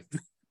don't tell me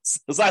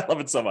because I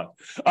love it so much.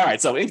 All right.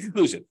 So in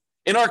conclusion,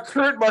 in our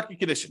current market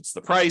conditions,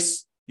 the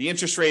price, the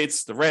interest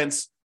rates, the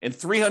rents, in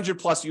 300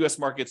 plus US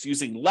markets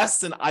using less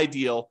than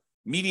ideal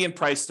median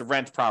price to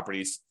rent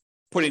properties,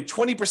 putting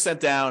 20%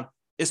 down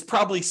is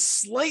probably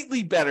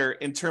slightly better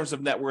in terms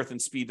of net worth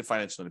and speed to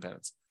financial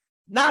independence.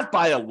 Not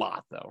by a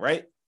lot, though,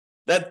 right?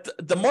 That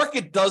the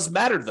market does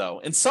matter, though.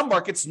 In some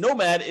markets,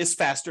 nomad is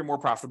faster, more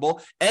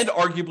profitable, and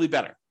arguably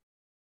better.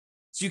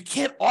 So you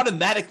can't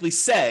automatically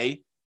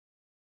say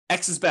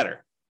X is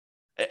better.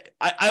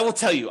 I will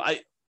tell you,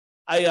 I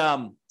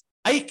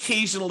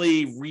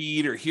occasionally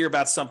read or hear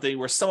about something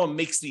where someone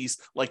makes these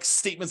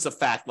statements of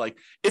fact,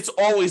 it's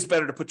always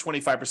better to put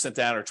 25%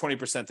 down or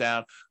 20%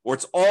 down, or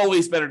it's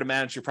always better to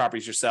manage your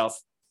properties yourself.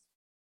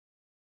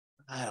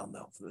 I don't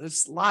know.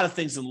 There's a lot of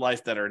things in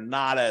life that are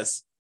not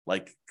as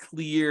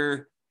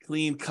clear,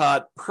 clean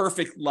cut,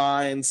 perfect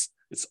lines.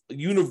 It's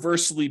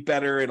universally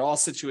better in all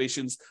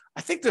situations.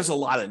 I think there's a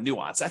lot of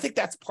nuance. I think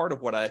that's part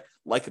of what I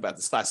like about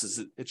this class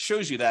is it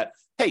shows you that,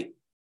 hey,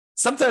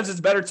 sometimes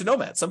it's better to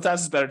nomad.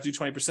 Sometimes it's better to do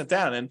 20%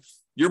 down, and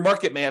your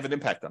market may have an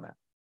impact on that.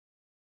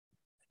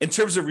 In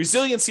terms of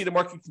resiliency to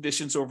market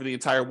conditions over the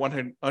entire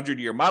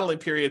 100-year modeling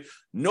period,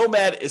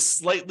 nomad is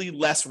slightly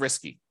less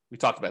risky. We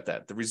talked about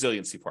that, the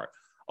resiliency part.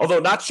 Although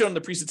not shown in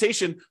the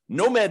presentation,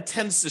 nomad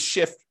tends to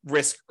shift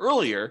risk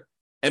earlier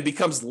and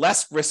becomes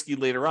less risky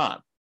later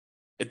on.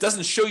 It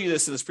doesn't show you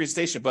this in this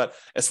presentation, but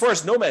as far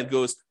as Nomad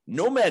goes,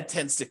 Nomad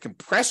tends to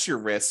compress your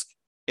risk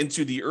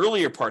into the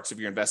earlier parts of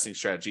your investing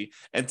strategy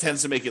and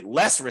tends to make it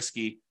less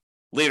risky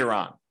later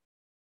on.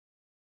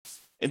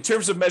 In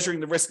terms of measuring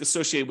the risk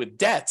associated with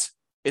debt,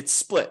 it's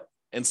split.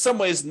 In some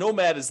ways,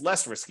 Nomad is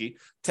less risky,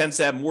 tends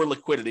to have more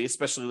liquidity,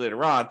 especially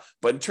later on.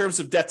 But in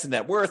terms of debt to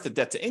net worth and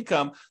debt to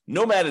income,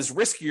 Nomad is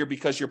riskier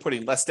because you're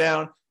putting less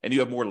down and you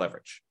have more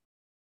leverage.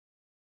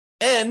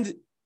 And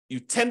you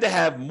tend to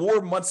have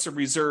more months of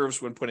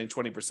reserves when putting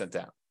 20%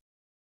 down.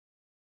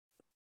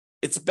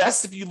 It's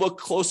best if you look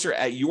closer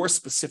at your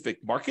specific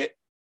market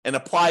and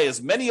apply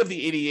as many of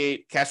the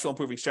 88 cash flow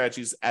improving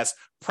strategies as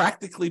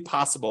practically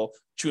possible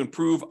to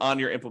improve on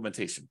your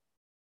implementation.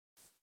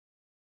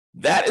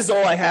 That is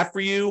all I have for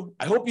you.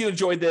 I hope you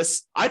enjoyed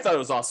this. I thought it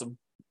was awesome.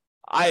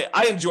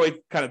 I enjoyed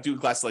kind of doing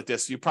classes like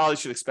this. You probably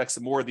should expect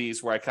some more of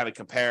these where I kind of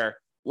compare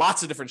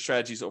lots of different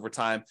strategies over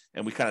time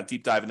and we kind of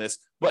deep dive in this.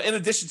 But in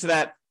addition to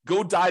that,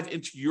 go dive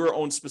into your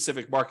own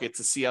specific market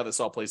to see how this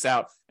all plays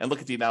out and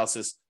look at the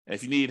analysis. And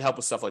if you need help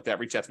with stuff like that,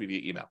 reach out to me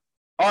via email.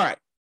 All right.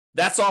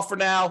 That's all for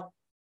now.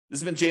 This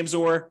has been James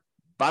Orr.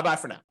 Bye-bye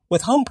for now.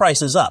 With home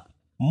prices up,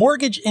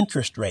 mortgage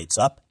interest rates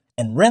up,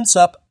 and rents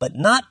up, but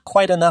not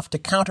quite enough to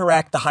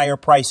counteract the higher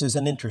prices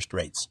and interest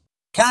rates,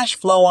 cash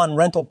flow on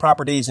rental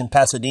properties in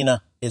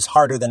Pasadena is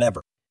harder than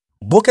ever.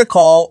 Book a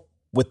call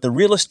with the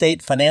Real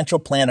Estate Financial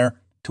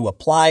Planner to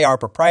apply our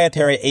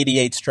proprietary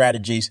 88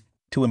 strategies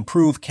to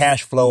improve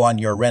cash flow on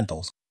your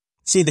rentals.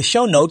 See the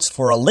show notes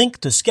for a link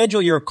to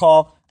schedule your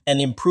call and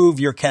improve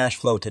your cash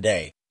flow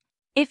today.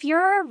 If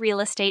you're a real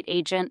estate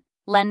agent,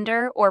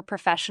 lender, or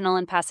professional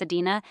in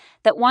Pasadena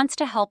that wants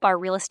to help our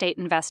real estate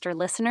investor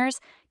listeners,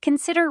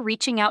 consider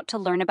reaching out to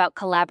learn about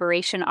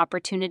collaboration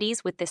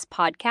opportunities with this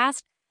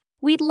podcast.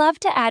 We'd love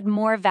to add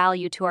more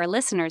value to our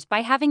listeners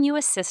by having you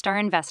assist our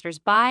investors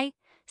buy,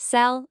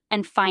 sell,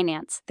 and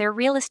finance their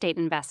real estate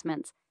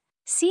investments.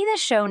 See the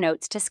show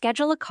notes to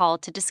schedule a call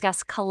to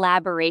discuss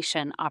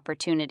collaboration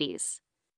opportunities.